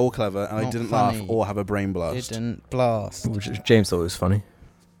funny or clever, and I Not didn't funny. laugh or have a brain blast. Didn't blast. Which James thought it was funny.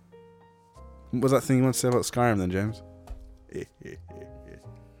 What was that thing you want to say about Skyrim then, James?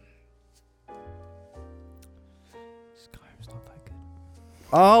 Skyrim's not that good.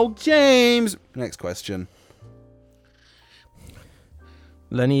 Oh, James! Next question.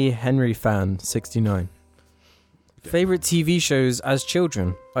 Lenny Henry fan 69. Favorite TV shows as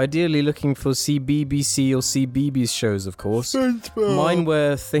children? Ideally looking for CBBC or CBeebies shows, of course. Mine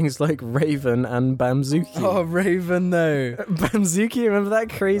were things like Raven and Bamzuki. Oh, Raven, no. Bamzuki, remember that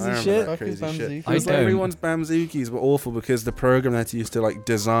crazy I remember shit? that crazy Fucking shit. Bamzuki. It was I like don't. everyone's Bamzukis were awful because the program had to use to like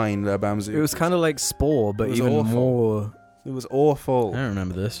design their Bamzukis. It was kind of like Spore, but It was even awful. more. It was awful. I don't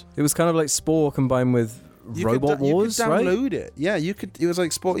remember this. It was kind of like Spore combined with Robot Wars, you could right? download it. Yeah, you could. It was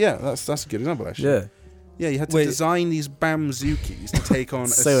like sport. Yeah, that's a good example actually. Yeah. Yeah, you had to Wait. design these Bamzukis to take on a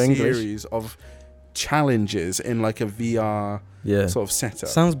So English. series of challenges in like a VR Yeah. sort of setup.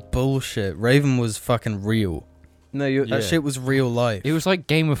 Sounds bullshit. Raven was fucking real. No, you That shit was real life. It was like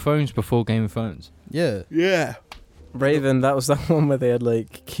Game of Thrones before Game of Thrones. Yeah. Yeah. Raven, that was that one where they had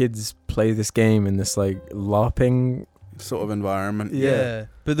like kids play this game in this like LARPing. Sort of environment. Yeah.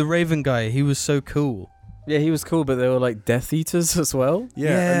 But the Raven guy, he was so cool. Yeah, he was cool, but they were like Death Eaters as well. Yeah.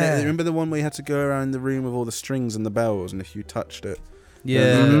 Yeah. And remember the one where you had to go around the room with all the strings and the bells, and if you touched it, Yeah.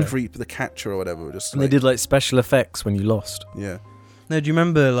 then Mhm. the creep, the catcher or whatever, would just And they did like special effects when you lost. yeah, No, do you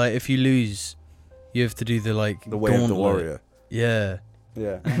remember, like, if you lose, you have to do the, like, the way of the gauntlet? warrior. Yeah.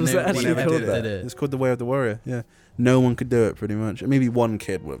 Yeah. And Was no it actually one ever called did that? it. It's called the way of the warrior. Yeah. No one could do it pretty much. Maybe one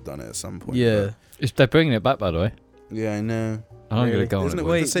kid would have done it at some point. Yeah. They're bringing it back, by the way. but- yeah, I know. I'm Really? gonna go on Isn't it. it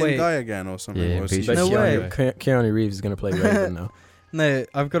with- with the same Wait. guy again or something? Yeah, Or is but he- But No way. Keanu Reeves is going to play Raven now. No,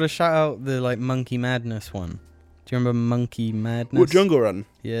 I've got to shout out the, like, Monkey Madness one. Do you remember Monkey Madness? What, Jungle Run?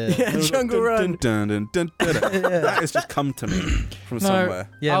 Yeah. Yeah, Jungle Run. That has just come to me from No. somewhere.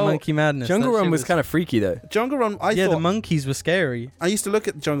 Yeah, Oh, Monkey Madness. Jungle That Run shit was kind of freaky though. Jungle Run, I yeah, the thought... monkeys were scary. I used to look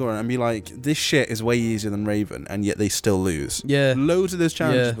at Jungle Run and be like, this shit is way easier than Raven, and yet they still lose. Yeah. Loads of those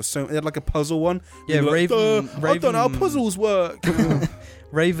challenges Yeah. were so... They had like a puzzle one. Yeah, You'd be like, Raven. I don't know how puzzles work.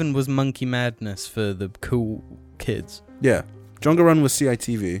 Raven was Monkey Madness for the cool kids. Yeah. Jungle Run was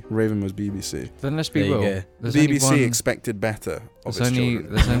CITV, Raven was BBC. Then let's be There you real. go. There's BBC only one, expected better of there's its only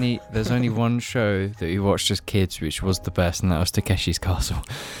children. there's only one show that we watched as kids, which was the best, and that was Takeshi's Castle.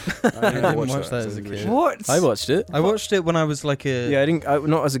 I didn't never watch watched that as a so kid. we should- What? I watched it. I watched it when I was like a Yeah, I didn't.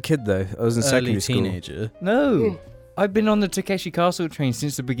 Not as a kid though. I was in early secondary school. teenager. No, I've been on the Takeshi Castle train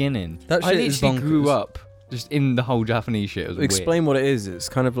since the beginning. That I shit is literally grew bonkers. up just in the whole Japanese shit. It was Explain what it is. It's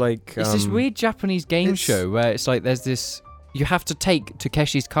kind of like weird. It's this weird Japanese game it's- show where it's like there's this. You have to take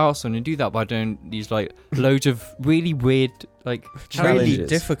Takeshi's Castle and you do that by doing these like loads of really weird like Really Challenges.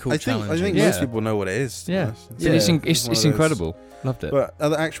 difficult I think challenges. Yeah. most people know what it is. to be Yeah. honest. But Yeah. it's one of it's those- incredible. Loved it. But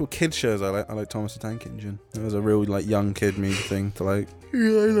other actual kid shows, I like Thomas the Tank Engine. It was a real like young kid me thing to like. Yeah,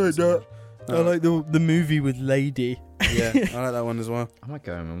 I like that. I Oh, like the movie with Lady. Yeah, I like that one as well. I might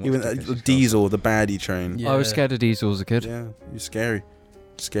go home and watch Even Takeshi's Castle. Diesel, the baddie train. Yeah. I was scared of Diesel as a kid. Yeah, you're scary.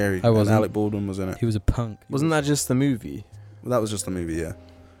 Scary. I wasn't. And Alec Baldwin was in it. He was a punk. Wasn't that just the movie? That was just the movie, yeah.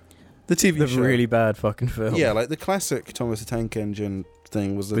 The TV The show. really bad fucking film. Yeah, like the classic Thomas the Tank Engine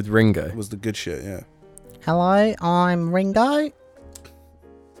thing was the with Ringo. was the good shit. Yeah. Hello, I'm Ringo.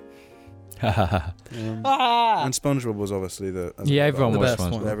 And SpongeBob was obviously the Yeah, everyone The watched best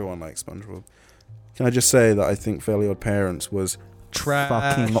SpongeBob. one. Everyone likes SpongeBob. Can I just say that I think Fairly Odd Parents was Trash.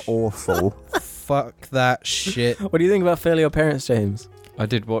 fucking awful. Fuck that shit. What do you think about Fairly Odd Parents, James? I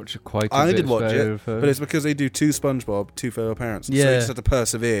did watch quite a I bit. did watch of it, of, But it's because they do two SpongeBob, two Fairly Odd Parents. So you Yeah. just have to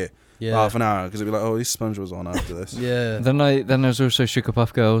persevere Yeah. half an hour because it'd be like, oh, this SpongeBob's on after this. Yeah. Then there's also Sugar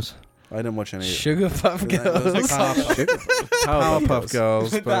Puff Girls. I didn't watch any. Sugar Puff It was like Girls. Powerpuff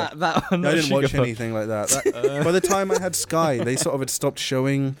Girls. But that one. I didn't watch anything like that. By the time I had Sky, they sort of had stopped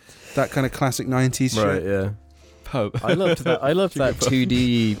showing that kind of classic 90s Right, shit. yeah. Pub. I loved that. I loved that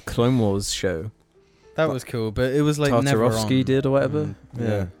 2D Clone Wars show. That was cool, but it was like never Tartarovsky on. did or whatever. Mm,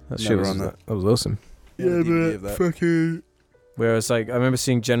 yeah, that shit never was on that. that was awesome. Yeah, but fucking Whereas, like, I remember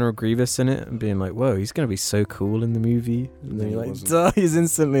seeing General Grievous in it and being like, "Whoa, he's gonna be so cool in the movie," and then He he like wasn't. dies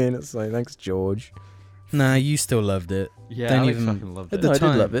instantly, and it's like, "Thanks, George." Nah, you still loved it. Yeah, Don't Alex even- fucking loved at it. the No, I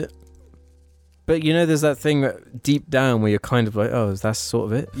time. did love it. But you know, there's that thing deep down where you're kind of like, "Oh, is that sort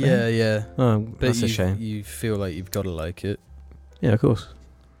of it?" Yeah, yeah. Oh, But that's a shame. You feel like you've got to like it. Yeah, of course.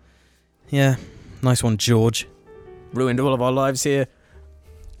 Yeah. Nice one, George. Ruined all of our lives here.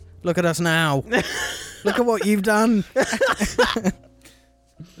 Look at us now. Look at what you've done.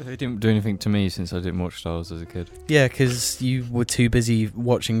 They didn't do anything to me since I didn't watch Star Wars as a kid. Yeah, because you were too busy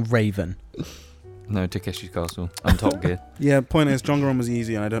watching Raven. No, Takeshi's Castle and Top Gear. Yeah, point is, Jungle Run was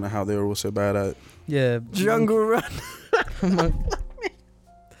easy, and I don't know how they were all so bad at it. Yeah. Jungle Run.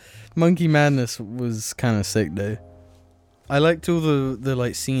 Monkey Madness was kind of sick though. I liked all the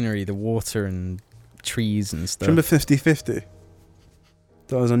like scenery, the water and trees and stuff. Remember 50-50?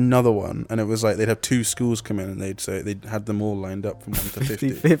 That was another one, and it was like they'd have two schools come in, and they'd had them all lined up from 1 to 50,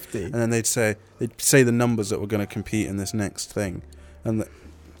 50. and then they'd say the numbers that were going to compete in this next thing, and look,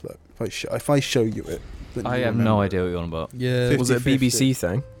 if I show you it, then I you have remember. no idea what you're on about. Yeah. Was it a 50-50. BBC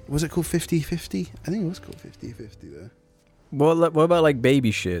thing? Was it called 50-50? I think it was called 50-50 there. What about like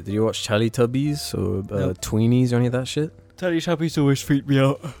baby shit? Did you watch Teletubbies or Nope. Tweenies or any of that shit? Teletubbies always freak me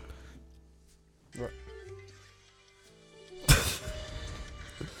out.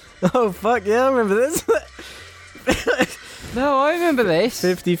 Oh fuck yeah, I remember this. No, I remember this.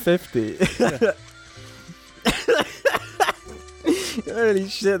 50-50. Holy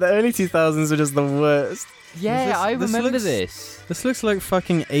shit, the early 2000s were just the worst. Yeah, I This remember looks- this. This looks like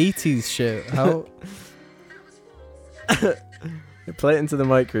fucking 80s shit. How? Play it into the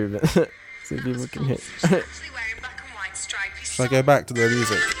mic, Ruben. So people can hear. Shall I go back to the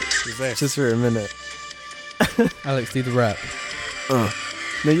music? Is this? Just for a minute. Alex, do the rap.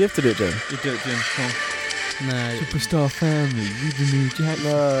 No, you have to do it, Jim. You do it, Jim. Come on. No. Superstar family, with the new Jack.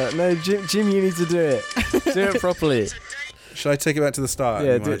 No, Jim, you need to do it. Do it properly. Shall I take it back to the start?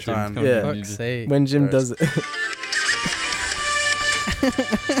 Yeah, You do wanna it, try Jim. and- Come Yeah. on, Fuck's sake. When Jim Right. does it.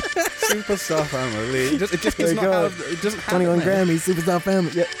 Superstar family. It just There does you not go. have. It doesn't have 21 a name. Grammys, Superstar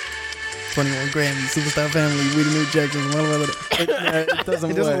Family. Yeah. 21 Grammys, Superstar Family, we the new Jacksons. It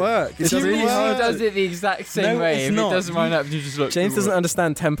doesn't It doesn't work. It's doesn't really work. hard. He does it the exact same No, way. it's If not. it doesn't line up, you just look. James doesn't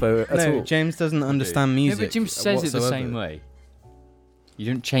understand tempo at No, all. James doesn't understand Yeah, music. but Jim says it the whatsoever. same way. You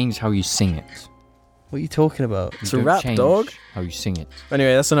don't change how you sing it. What are you talking about? You It's a don't rap, change dog. How you sing it.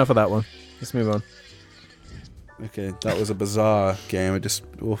 Anyway, that's enough of that one. Let's move on. Okay, that was a bizarre game. It just.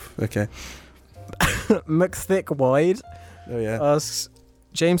 Oof. Okay. McThick Wide Oh yeah. asks,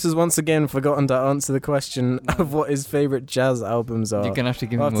 James has once again forgotten to answer the question of what his favourite jazz albums are. You're gonna have to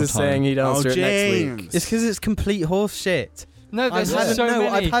give me After more time. saying he'd answer it next week. James. It's because it's complete horse shit. No, there's I've had, so many.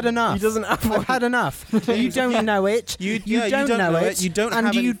 I've had enough. He doesn't have one. I've had enough. You don't know it. You don't know it. You don't And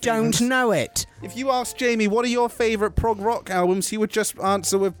have you anything. don't know it. If you ask Jamie, what are your favourite prog rock albums, he would just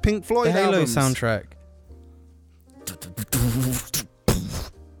answer with Pink Floyd The Halo albums. soundtrack.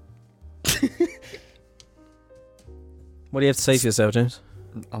 What do you have to say for yourself, James?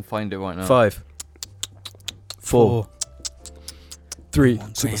 I'll find it right now. 5, 4, 3,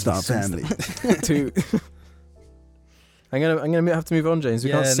 Superstar family. 2. I'm gonna have to move on, James.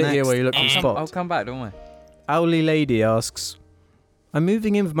 We can't Yeah, sit here next. where you look from I'll spot. come back, don't worry. Owly Lady asks, I'm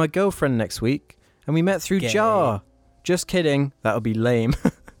moving in with my girlfriend next week, and we met through Gay. Jar. Just kidding, that'll be lame.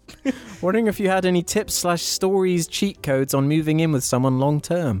 Wondering if you had any tips/stories, cheat codes on moving in with someone long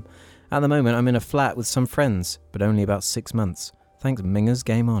term. At the moment, I'm in a flat with some friends, but only about 6 months. Thanks, Mingers.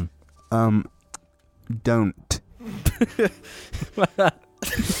 Game on. Don't.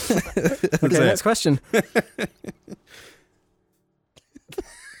 Okay, next question.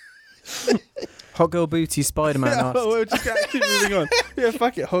 Hot Girl Booty Spider-Man asks, we're just gonna keep moving on. Yeah,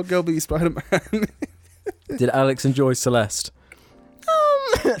 fuck it. Hot Girl Be Spider-Man. did Alex enjoy Celeste?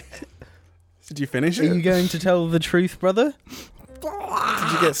 Did you finish Are it? you going to tell the truth, brother?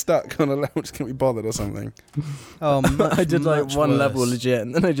 Did you get stuck on a level? Just can't be bothered or something. Oh, much, I did like much one worse. level legit,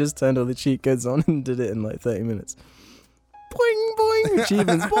 and then I just turned all the cheat codes on and did it in like 30 minutes. Boing boing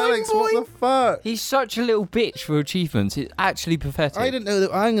achievements. Boing Alex, boing. what the fuck? He's such a little bitch for achievements. It's actually pathetic. I didn't know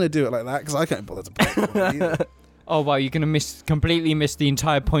that I'm going to do it like that because I can't bother to play it either. Oh wow, you're gonna completely miss the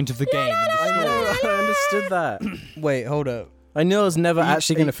entire point of the game. I know. I understood that. Wait, hold up. I knew I was never Are you-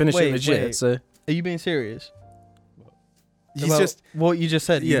 actually going to finish wait, it legit. wait. So Are you being serious? He's About just what you just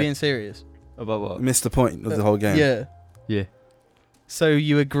said. Are you Yeah. being serious? About what? missed the point of the whole game. Yeah. Yeah. So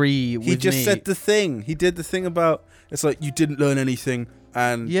you agree with He just me? said the thing. He did the thing about it's like you didn't learn anything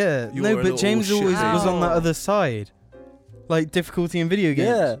and Yeah. You're No, a but little James shit. always was on that Ow. other side. Like difficulty in video games.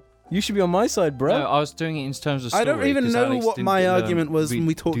 yeah, You should be on my side, bro. No, I was doing it in terms of story. I don't even 'cause know Alex what didn't my get the- argument was when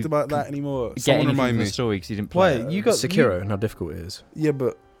we talked do- about that anymore. Get Someone anything remind from me. the story because you didn't play Wait, it. you got Sekiro and how difficult it is. Yeah,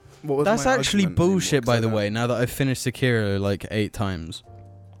 but what was That's my actually argument anymore? bullshit, 'Cause by I the don't- way. Now that I've finished Sekiro like 8 times,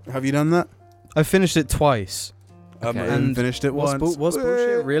 Have you done that? I finished it twice. Okay. And finished it once. What's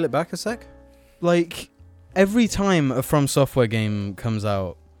bullshit? Reel it back a sec. Like every time a From Software game comes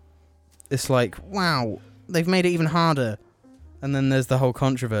out, it's like, wow, they've made it even harder. And then there's the whole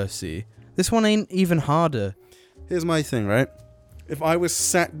controversy. This one ain't even harder. Here's my thing, right? If I was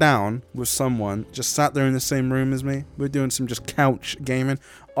sat down with someone, just sat there in the same room as me, we're doing some just couch gaming,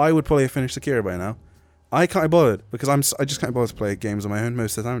 I would probably have finished Sekiro by now. I can't be bothered because I just can't bother to play games on my own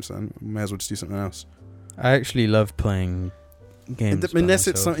most of the time, so I may as well just do something else. I actually love playing games. by Unless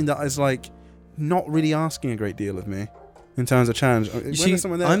it's myself. something that is like not really asking a great deal of me in terms of challenge. You When see, there's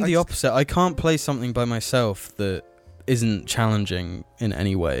someone there, I'm I the just- opposite. I can't play something by myself that isn't challenging in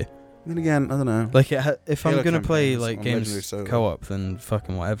any way. Then again, I don't know. Like, if I'm Halo gonna play campaigns like on Legendary games Solo. co-op, then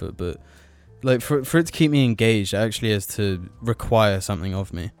fucking whatever. But like for it to keep me engaged, it actually has to require something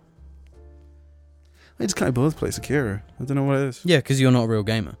of me. I just can't be bothered to play Sekiro. I don't know what it is. Yeah, because you're not a real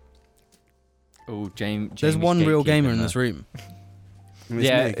gamer. Oh, James. There's one real gamer in this room. I mean,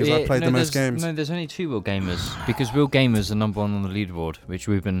 it's me because I played the most games. No, there's only 2 real gamers because real gamers are number 1 on the leaderboard, which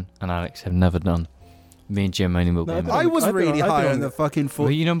Ruben and Alex have never done. Me and Jim only real No, gamers. I was I've been really on- I've high been on on the the- fucking Were foot.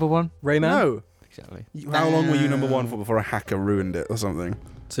 you number 1? Rayman. No. Exactly. How long were you number 1 for before a hacker ruined it or something?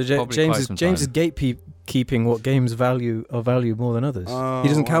 So Probably James quite is some James is time. gatekeeping what games value more than others. Oh, He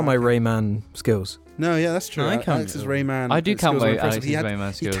doesn't count my wow. Rayman skills. No, yeah, that's true. No, I count Alex's it. Rayman. I do count skills are my impressive. Alex's Rayman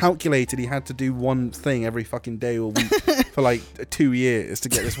He skills. calculated he had to do one thing every fucking day or week for like 2 years to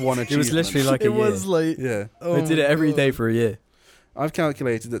get this one achievement. It was literally like a It year. was like, Yeah. oh I did it my every God. day for a year. I've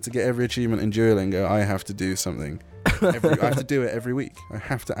calculated that to get every achievement in Duolingo, I have to do something. I have to do it every week. I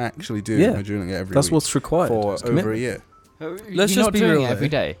have to actually do Yeah. my Duolingo every That's week what's required. for It's over a commitment. year. Let's Let's You're just not be doing real, it every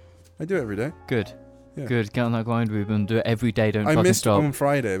though. day. I do it every day. Good. Yeah. Good. Get on that grind, Ruben. Do it every day. Don't I fucking missed stop. on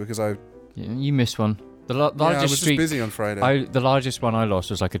Friday because I You missed one. The yeah, I was largest just streak. busy on Friday. The largest one I lost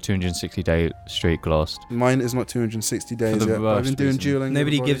was like a 260-day streak lost. Mine is not 260 days the yet. But I've been worst doing reason. Duolingo. Nobody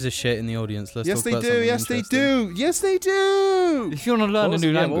everybody. gives a shit in the audience. Let's Yes, talk they about do. something Yes, they interesting. do. Yes, they do. If you want to learn a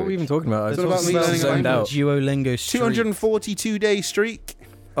new language, What were we even talking about? It's I all about was me learning a zoned out. Duolingo streak. 242-day streak.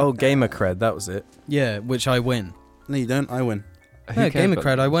 Oh, gamer cred. That was it. Yeah, which I win. No, you don't. I win. who No, cares gamer about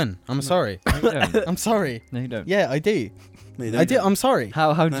cred, that? I win. I'm sorry. No, you don't. I'm sorry. No, you don't. Yeah, I do. No, you don't. I do. I'm sorry.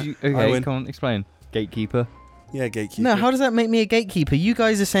 How No, do you? I Okay, win. come on, explain. Gatekeeper. Yeah, gatekeeper. No, how does that make me a gatekeeper? You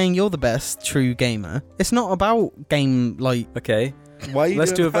guys are saying you're the best true gamer. It's not about game like. Okay. Why? Are you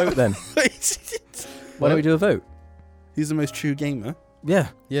Let's do doing a vote then. that? Why don't we do a vote? He's the most true gamer. Yeah.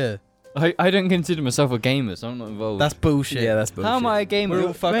 Yeah, I don't consider myself a gamer, so I'm not involved. that's bullshit. Yeah, that's bullshit. How am I a gamer? We're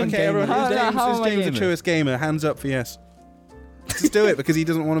all fucking When- Okay, everyone. How, Who's James, how who's am I a James the gamer? truest gamer? Hands up for yes. Just do it because he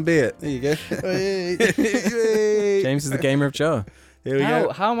doesn't want to be it. There you go. James is the gamer of Jar. Here we go.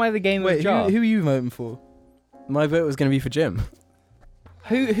 How am I the gamer Wait, of Jar? who are you voting for? My vote was going to be for Jim.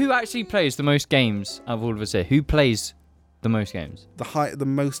 Who actually plays the most games out of all of us here? Who plays the most games? The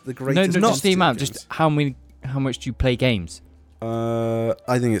No, greatest. not just the amount. games. Just how much do you play games?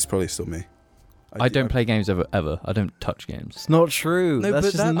 I think it's probably still me. I don't play games ever. I don't touch games. It's not true. No, that's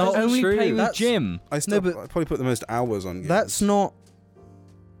but just that- not I only true. play with That's- Jim. I still. No, but- I probably put the most hours on games. That's not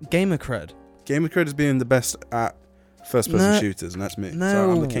gamer cred. Gamer cred has been the best at first-person No. shooters, and that's me. So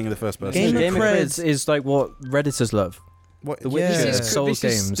No. I'm the king of the first-person. Gamer shooter. gamer creds- creds is like what Redditors love. What? The Yeah. Witcher, This is- Souls this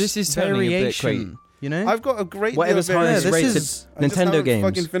is- games. this is turning a bit crazy. Variation. You know? I've got a great Whatever's deal of highest this variation. rated is- I just Nintendo haven't games.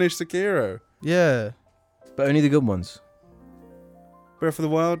 Fucking finished Sekiro. yeah. But only the good ones. Breath of the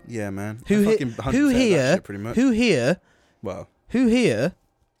Wild. Yeah, man. Who I he- fucking 100% who that here- shit pretty much. Who here? Well, Who here?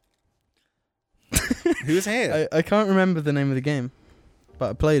 who's here? I can't remember the name of the game,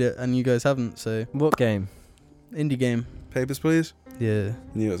 but I played it and you guys haven't. So What game? indie game. Papers, please. Yeah.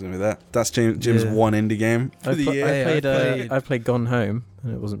 Knew it was gonna be that. That's Jim's Yeah. one indie game for the year. Hey, I played Gone Home,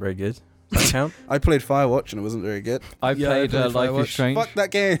 and it wasn't very good. Does that count? I played Firewatch and it wasn't very good. I Yeah, I played played Life Firewatch. is Strange. Fuck that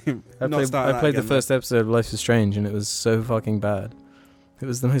game. I Not played, starting I played that the again, first episode of Life is Strange, and it was so fucking bad. It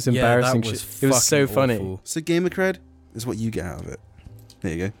was the most embarrassing shit. It was so funny. though. So gamer cred is what you get out of it.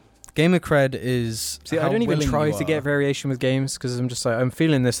 There you go. Gamer cred is. See, I how don't even willing try you to get are. variation with games because I'm just like, I'm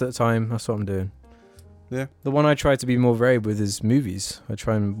feeling this at the time. That's what I'm doing. Yeah. The one I try to be more varied with is movies. I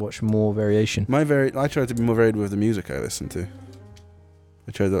try and watch more variation. I try to be more varied with the music I listen to.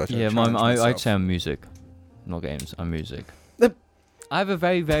 I try to Yeah, challenge I'd myself. say I'm music, not games. I'm music. The- I have a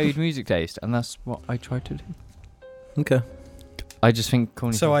very varied music taste, and that's what I try to do. Okay. I just think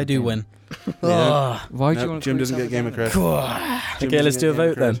corny. So things I are do games. win. Yeah. Why do Nope, you want Jim doesn't get gamer cred. Jim Okay, doesn't let's get do a gamer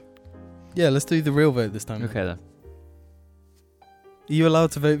vote then. cred. Yeah, let's do the real vote this time. Okay then. Are you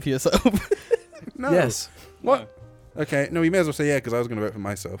allowed to vote for yourself? No. Yes. What? Okay, no, you may as well say yeah, because I was going to vote for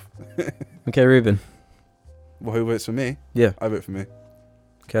myself. Okay, Ruben. Well, who votes for me? Yeah. I vote for me. Okay,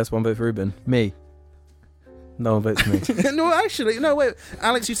 that's one vote for Ruben. Me. No one votes for me. No, actually, no, wait.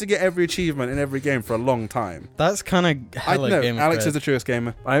 Alex used to get every achievement in every game for a long time. That's kind of hella game of Alex cred. is the truest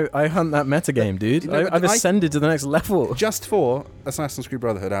gamer. I hunt that meta game, dude. No, but I've I- ascended to the next level. Just for Assassin's Creed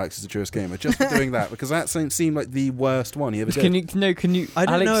Brotherhood, Alex is the truest gamer. Just for doing that, because that seemed like the worst one he ever did. Can you? I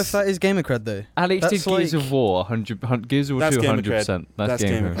don't Alex, know if that is gamer cred though. Alex that's did Gears like- of War 100. Gears of War That's 2 gamer 100%. That's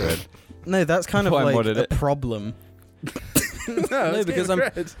gamer cred. No, that's kind of That's why I like modded a it. problem. No, because gamer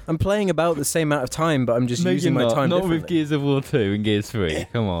I'm- cred. I'm playing about the same amount of time, but I'm just using my time Not differently. with Gears of War 2 and Gears 3.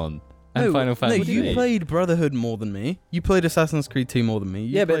 Come on. And No, Final Fantasy. No, you played Brotherhood more than me. You played Assassin's Creed 2 more than me.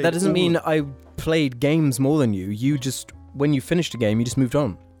 You Yeah, but played that doesn't all mean of- I played games more than you. You just, when you finished a game, you just moved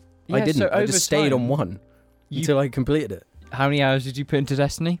on. I Yeah, didn't. so I over just stayed time, on one you- until I completed it. How many hours did you put into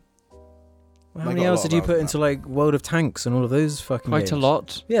Destiny? How I many got a hours lot did of you hours put in into like World of Tanks and all of those fucking Quite games? a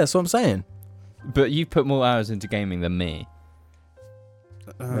lot. Yeah, that's what I'm saying. But you put more hours into gaming than me.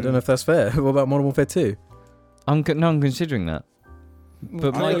 I don't know if that's fair. What about Modern Warfare 2? I'm considering that.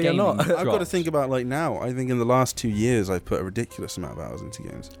 But my clearly you're gaming not. I've got to dropped. think about like now. I think in the last 2 years, I've put a ridiculous amount of hours into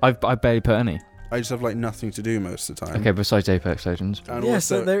games. I barely put any. I just have like nothing to do most of the time. Okay, besides Apex Legends. And Yeah,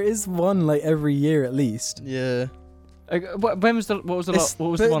 also, so there is one like every year at least. Yeah. When was the what was the It's-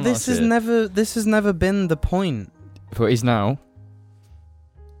 what was the but one this last year? this has never been the point, What is now?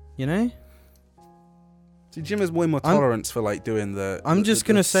 you know? see, Jim has way more I'm- tolerance for like doing the. I'm the- just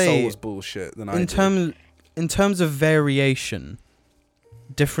the gonna say, Souls bullshit than I In do. terms of variation,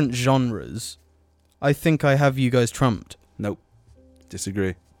 different genres, I think I have you guys trumped. Nope,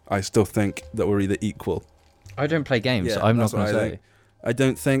 disagree. I still think that we're either equal. I don't play games. Yeah, I'm not that's going what to I say. think. I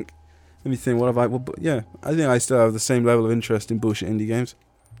don't think. Let me think. What have I? Well, yeah, I think I still have the same level of interest in bullshit indie games.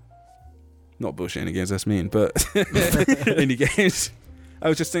 Not bullshit indie games. That's mean, but indie games. I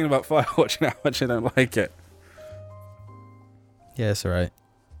was just thinking about Firewatch and how much I don't like it. Yeah, it's alright.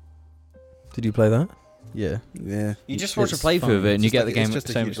 Did you play that? Yeah. Yeah, You just It's watch a fun. playthrough of it and you It's get just the game It's at just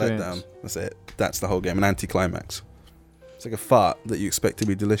the a same huge experience. letdown. That's it. That's the whole game. An anticlimax. It's like a fart that you expect to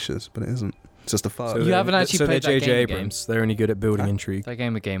be delicious, but it isn't. It's just a fart. You haven't actually so played they're that J.J. game Abrams. They're only good at building Huh? intrigue. That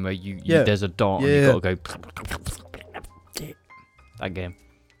game where you Yeah. there's a dot Yeah. and you got to go. That game.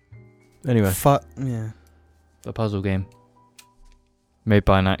 Anyway, Yeah. The puzzle game. Made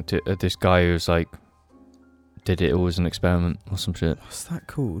by an actor, this guy who's like, did it all as an experiment or some shit. What's that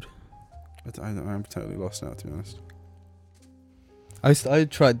called? I'm totally lost now, to be honest. I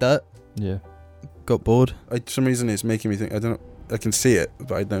tried that. Yeah. Got bored. For some reason, it's making me think. I don't know. I can see it,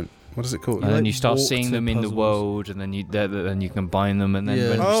 but I don't. What is it called? And then like you start walk seeing to them in the puzzles. world, and then you combine them, and then Yeah.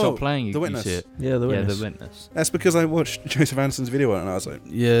 when you Oh, stop playing, The you Witness. see it. yeah, the Yeah, witness. the witness. That's because I watched Joseph Anderson's video on it, and I was like,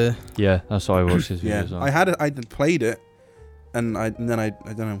 Yeah. Yeah, that's why I watched his video yeah. as well. I had played it, and then I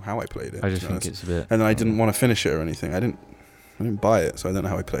don't know how I played it. I to just be think honest. it's a bit. And then I didn't want to finish it or anything. I didn't buy it, so I don't know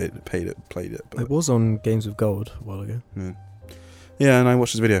how I played it. But It was on Games of Gold a while ago. yeah, and I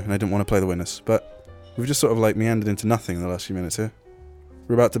watched his video, and I didn't want to play The Witness. But we've just sort of like meandered into nothing in the last few minutes here.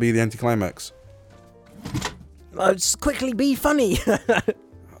 We're about to be the anticlimax. Let's quickly be funny.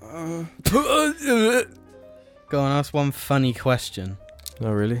 Uh, Go on, ask one funny question.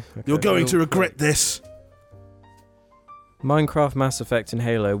 Oh, really? Okay. You're going to regret this. Minecraft, Mass Effect, and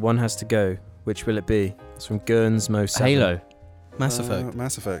Halo. One has to go. Which will it be? It's from Gurns Mo 7. Halo. Mass Effect.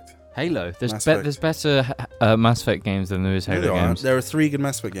 Mass Effect. Halo. There's Mass Effect. there's better Mass Effect games than there is No, Halo there aren't. games. There are 3 good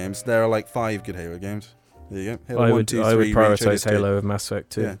Mass Effect games. There are like 5 good Halo games. There you go. Halo I 1, would, 2, 3, I would Reach, prioritize Escape. Halo over Mass Effect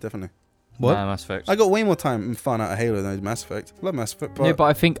too. Yeah, definitely. What? Nah, Mass Effect. I got way more time and fun out of Halo than I did Mass Effect. Love Mass Effect, but No, but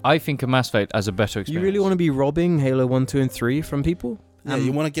I think of Mass Effect as a better experience. You really want to be robbing Halo 1, 2, and 3 from people? yeah,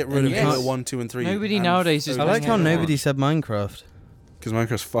 you want to get rid and of you Halo can't- 1, 2, and 3. Nobody nowadays is I like how Yeah. nobody said Minecraft. Because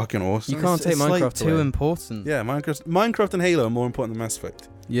Minecraft's fucking awesome. You can't take it's Minecraft like too away. important. Yeah, Minecraft and Halo are more important than Mass Effect.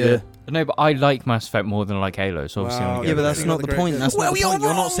 Yeah. No, but I like Mass Effect more than I like Halo. So obviously, Wow. I'm Yeah, gonna but go that's with You're not the the point. great- That's Well, not the you're point.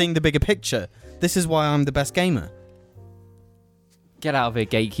 You're not wrong. seeing the bigger picture. This is why I'm the best gamer. it. Get out of here,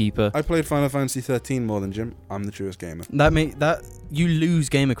 gatekeeper. I played Final Fantasy 13 more than Jim. I'm the truest gamer. That you lose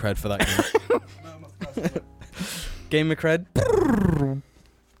gamer cred for that game. Gamer cred.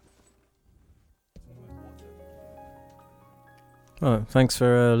 Oh, thanks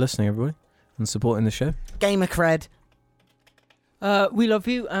for listening, everybody, and supporting the show. Gamer cred. We love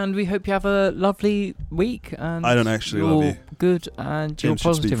you, and we hope you have a lovely week. And I don't actually you're love you. good, and Jim you're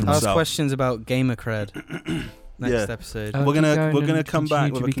should speak positive. for enough. himself. Ask questions about gamer cred. Next Yeah. episode. Oh, we're keep gonna going we're gonna and come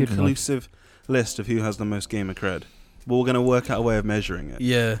continue back to with a be good enough. conclusive list of who has the most gamer cred. But we're going to work out a way of measuring it.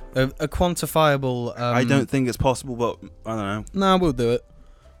 Yeah, a quantifiable. I don't think it's possible, but I don't know. Nah, we'll do it.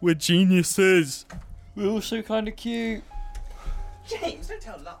 We're geniuses. We're also kind of cute. James, don't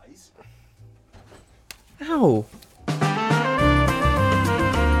tell lies. Ow.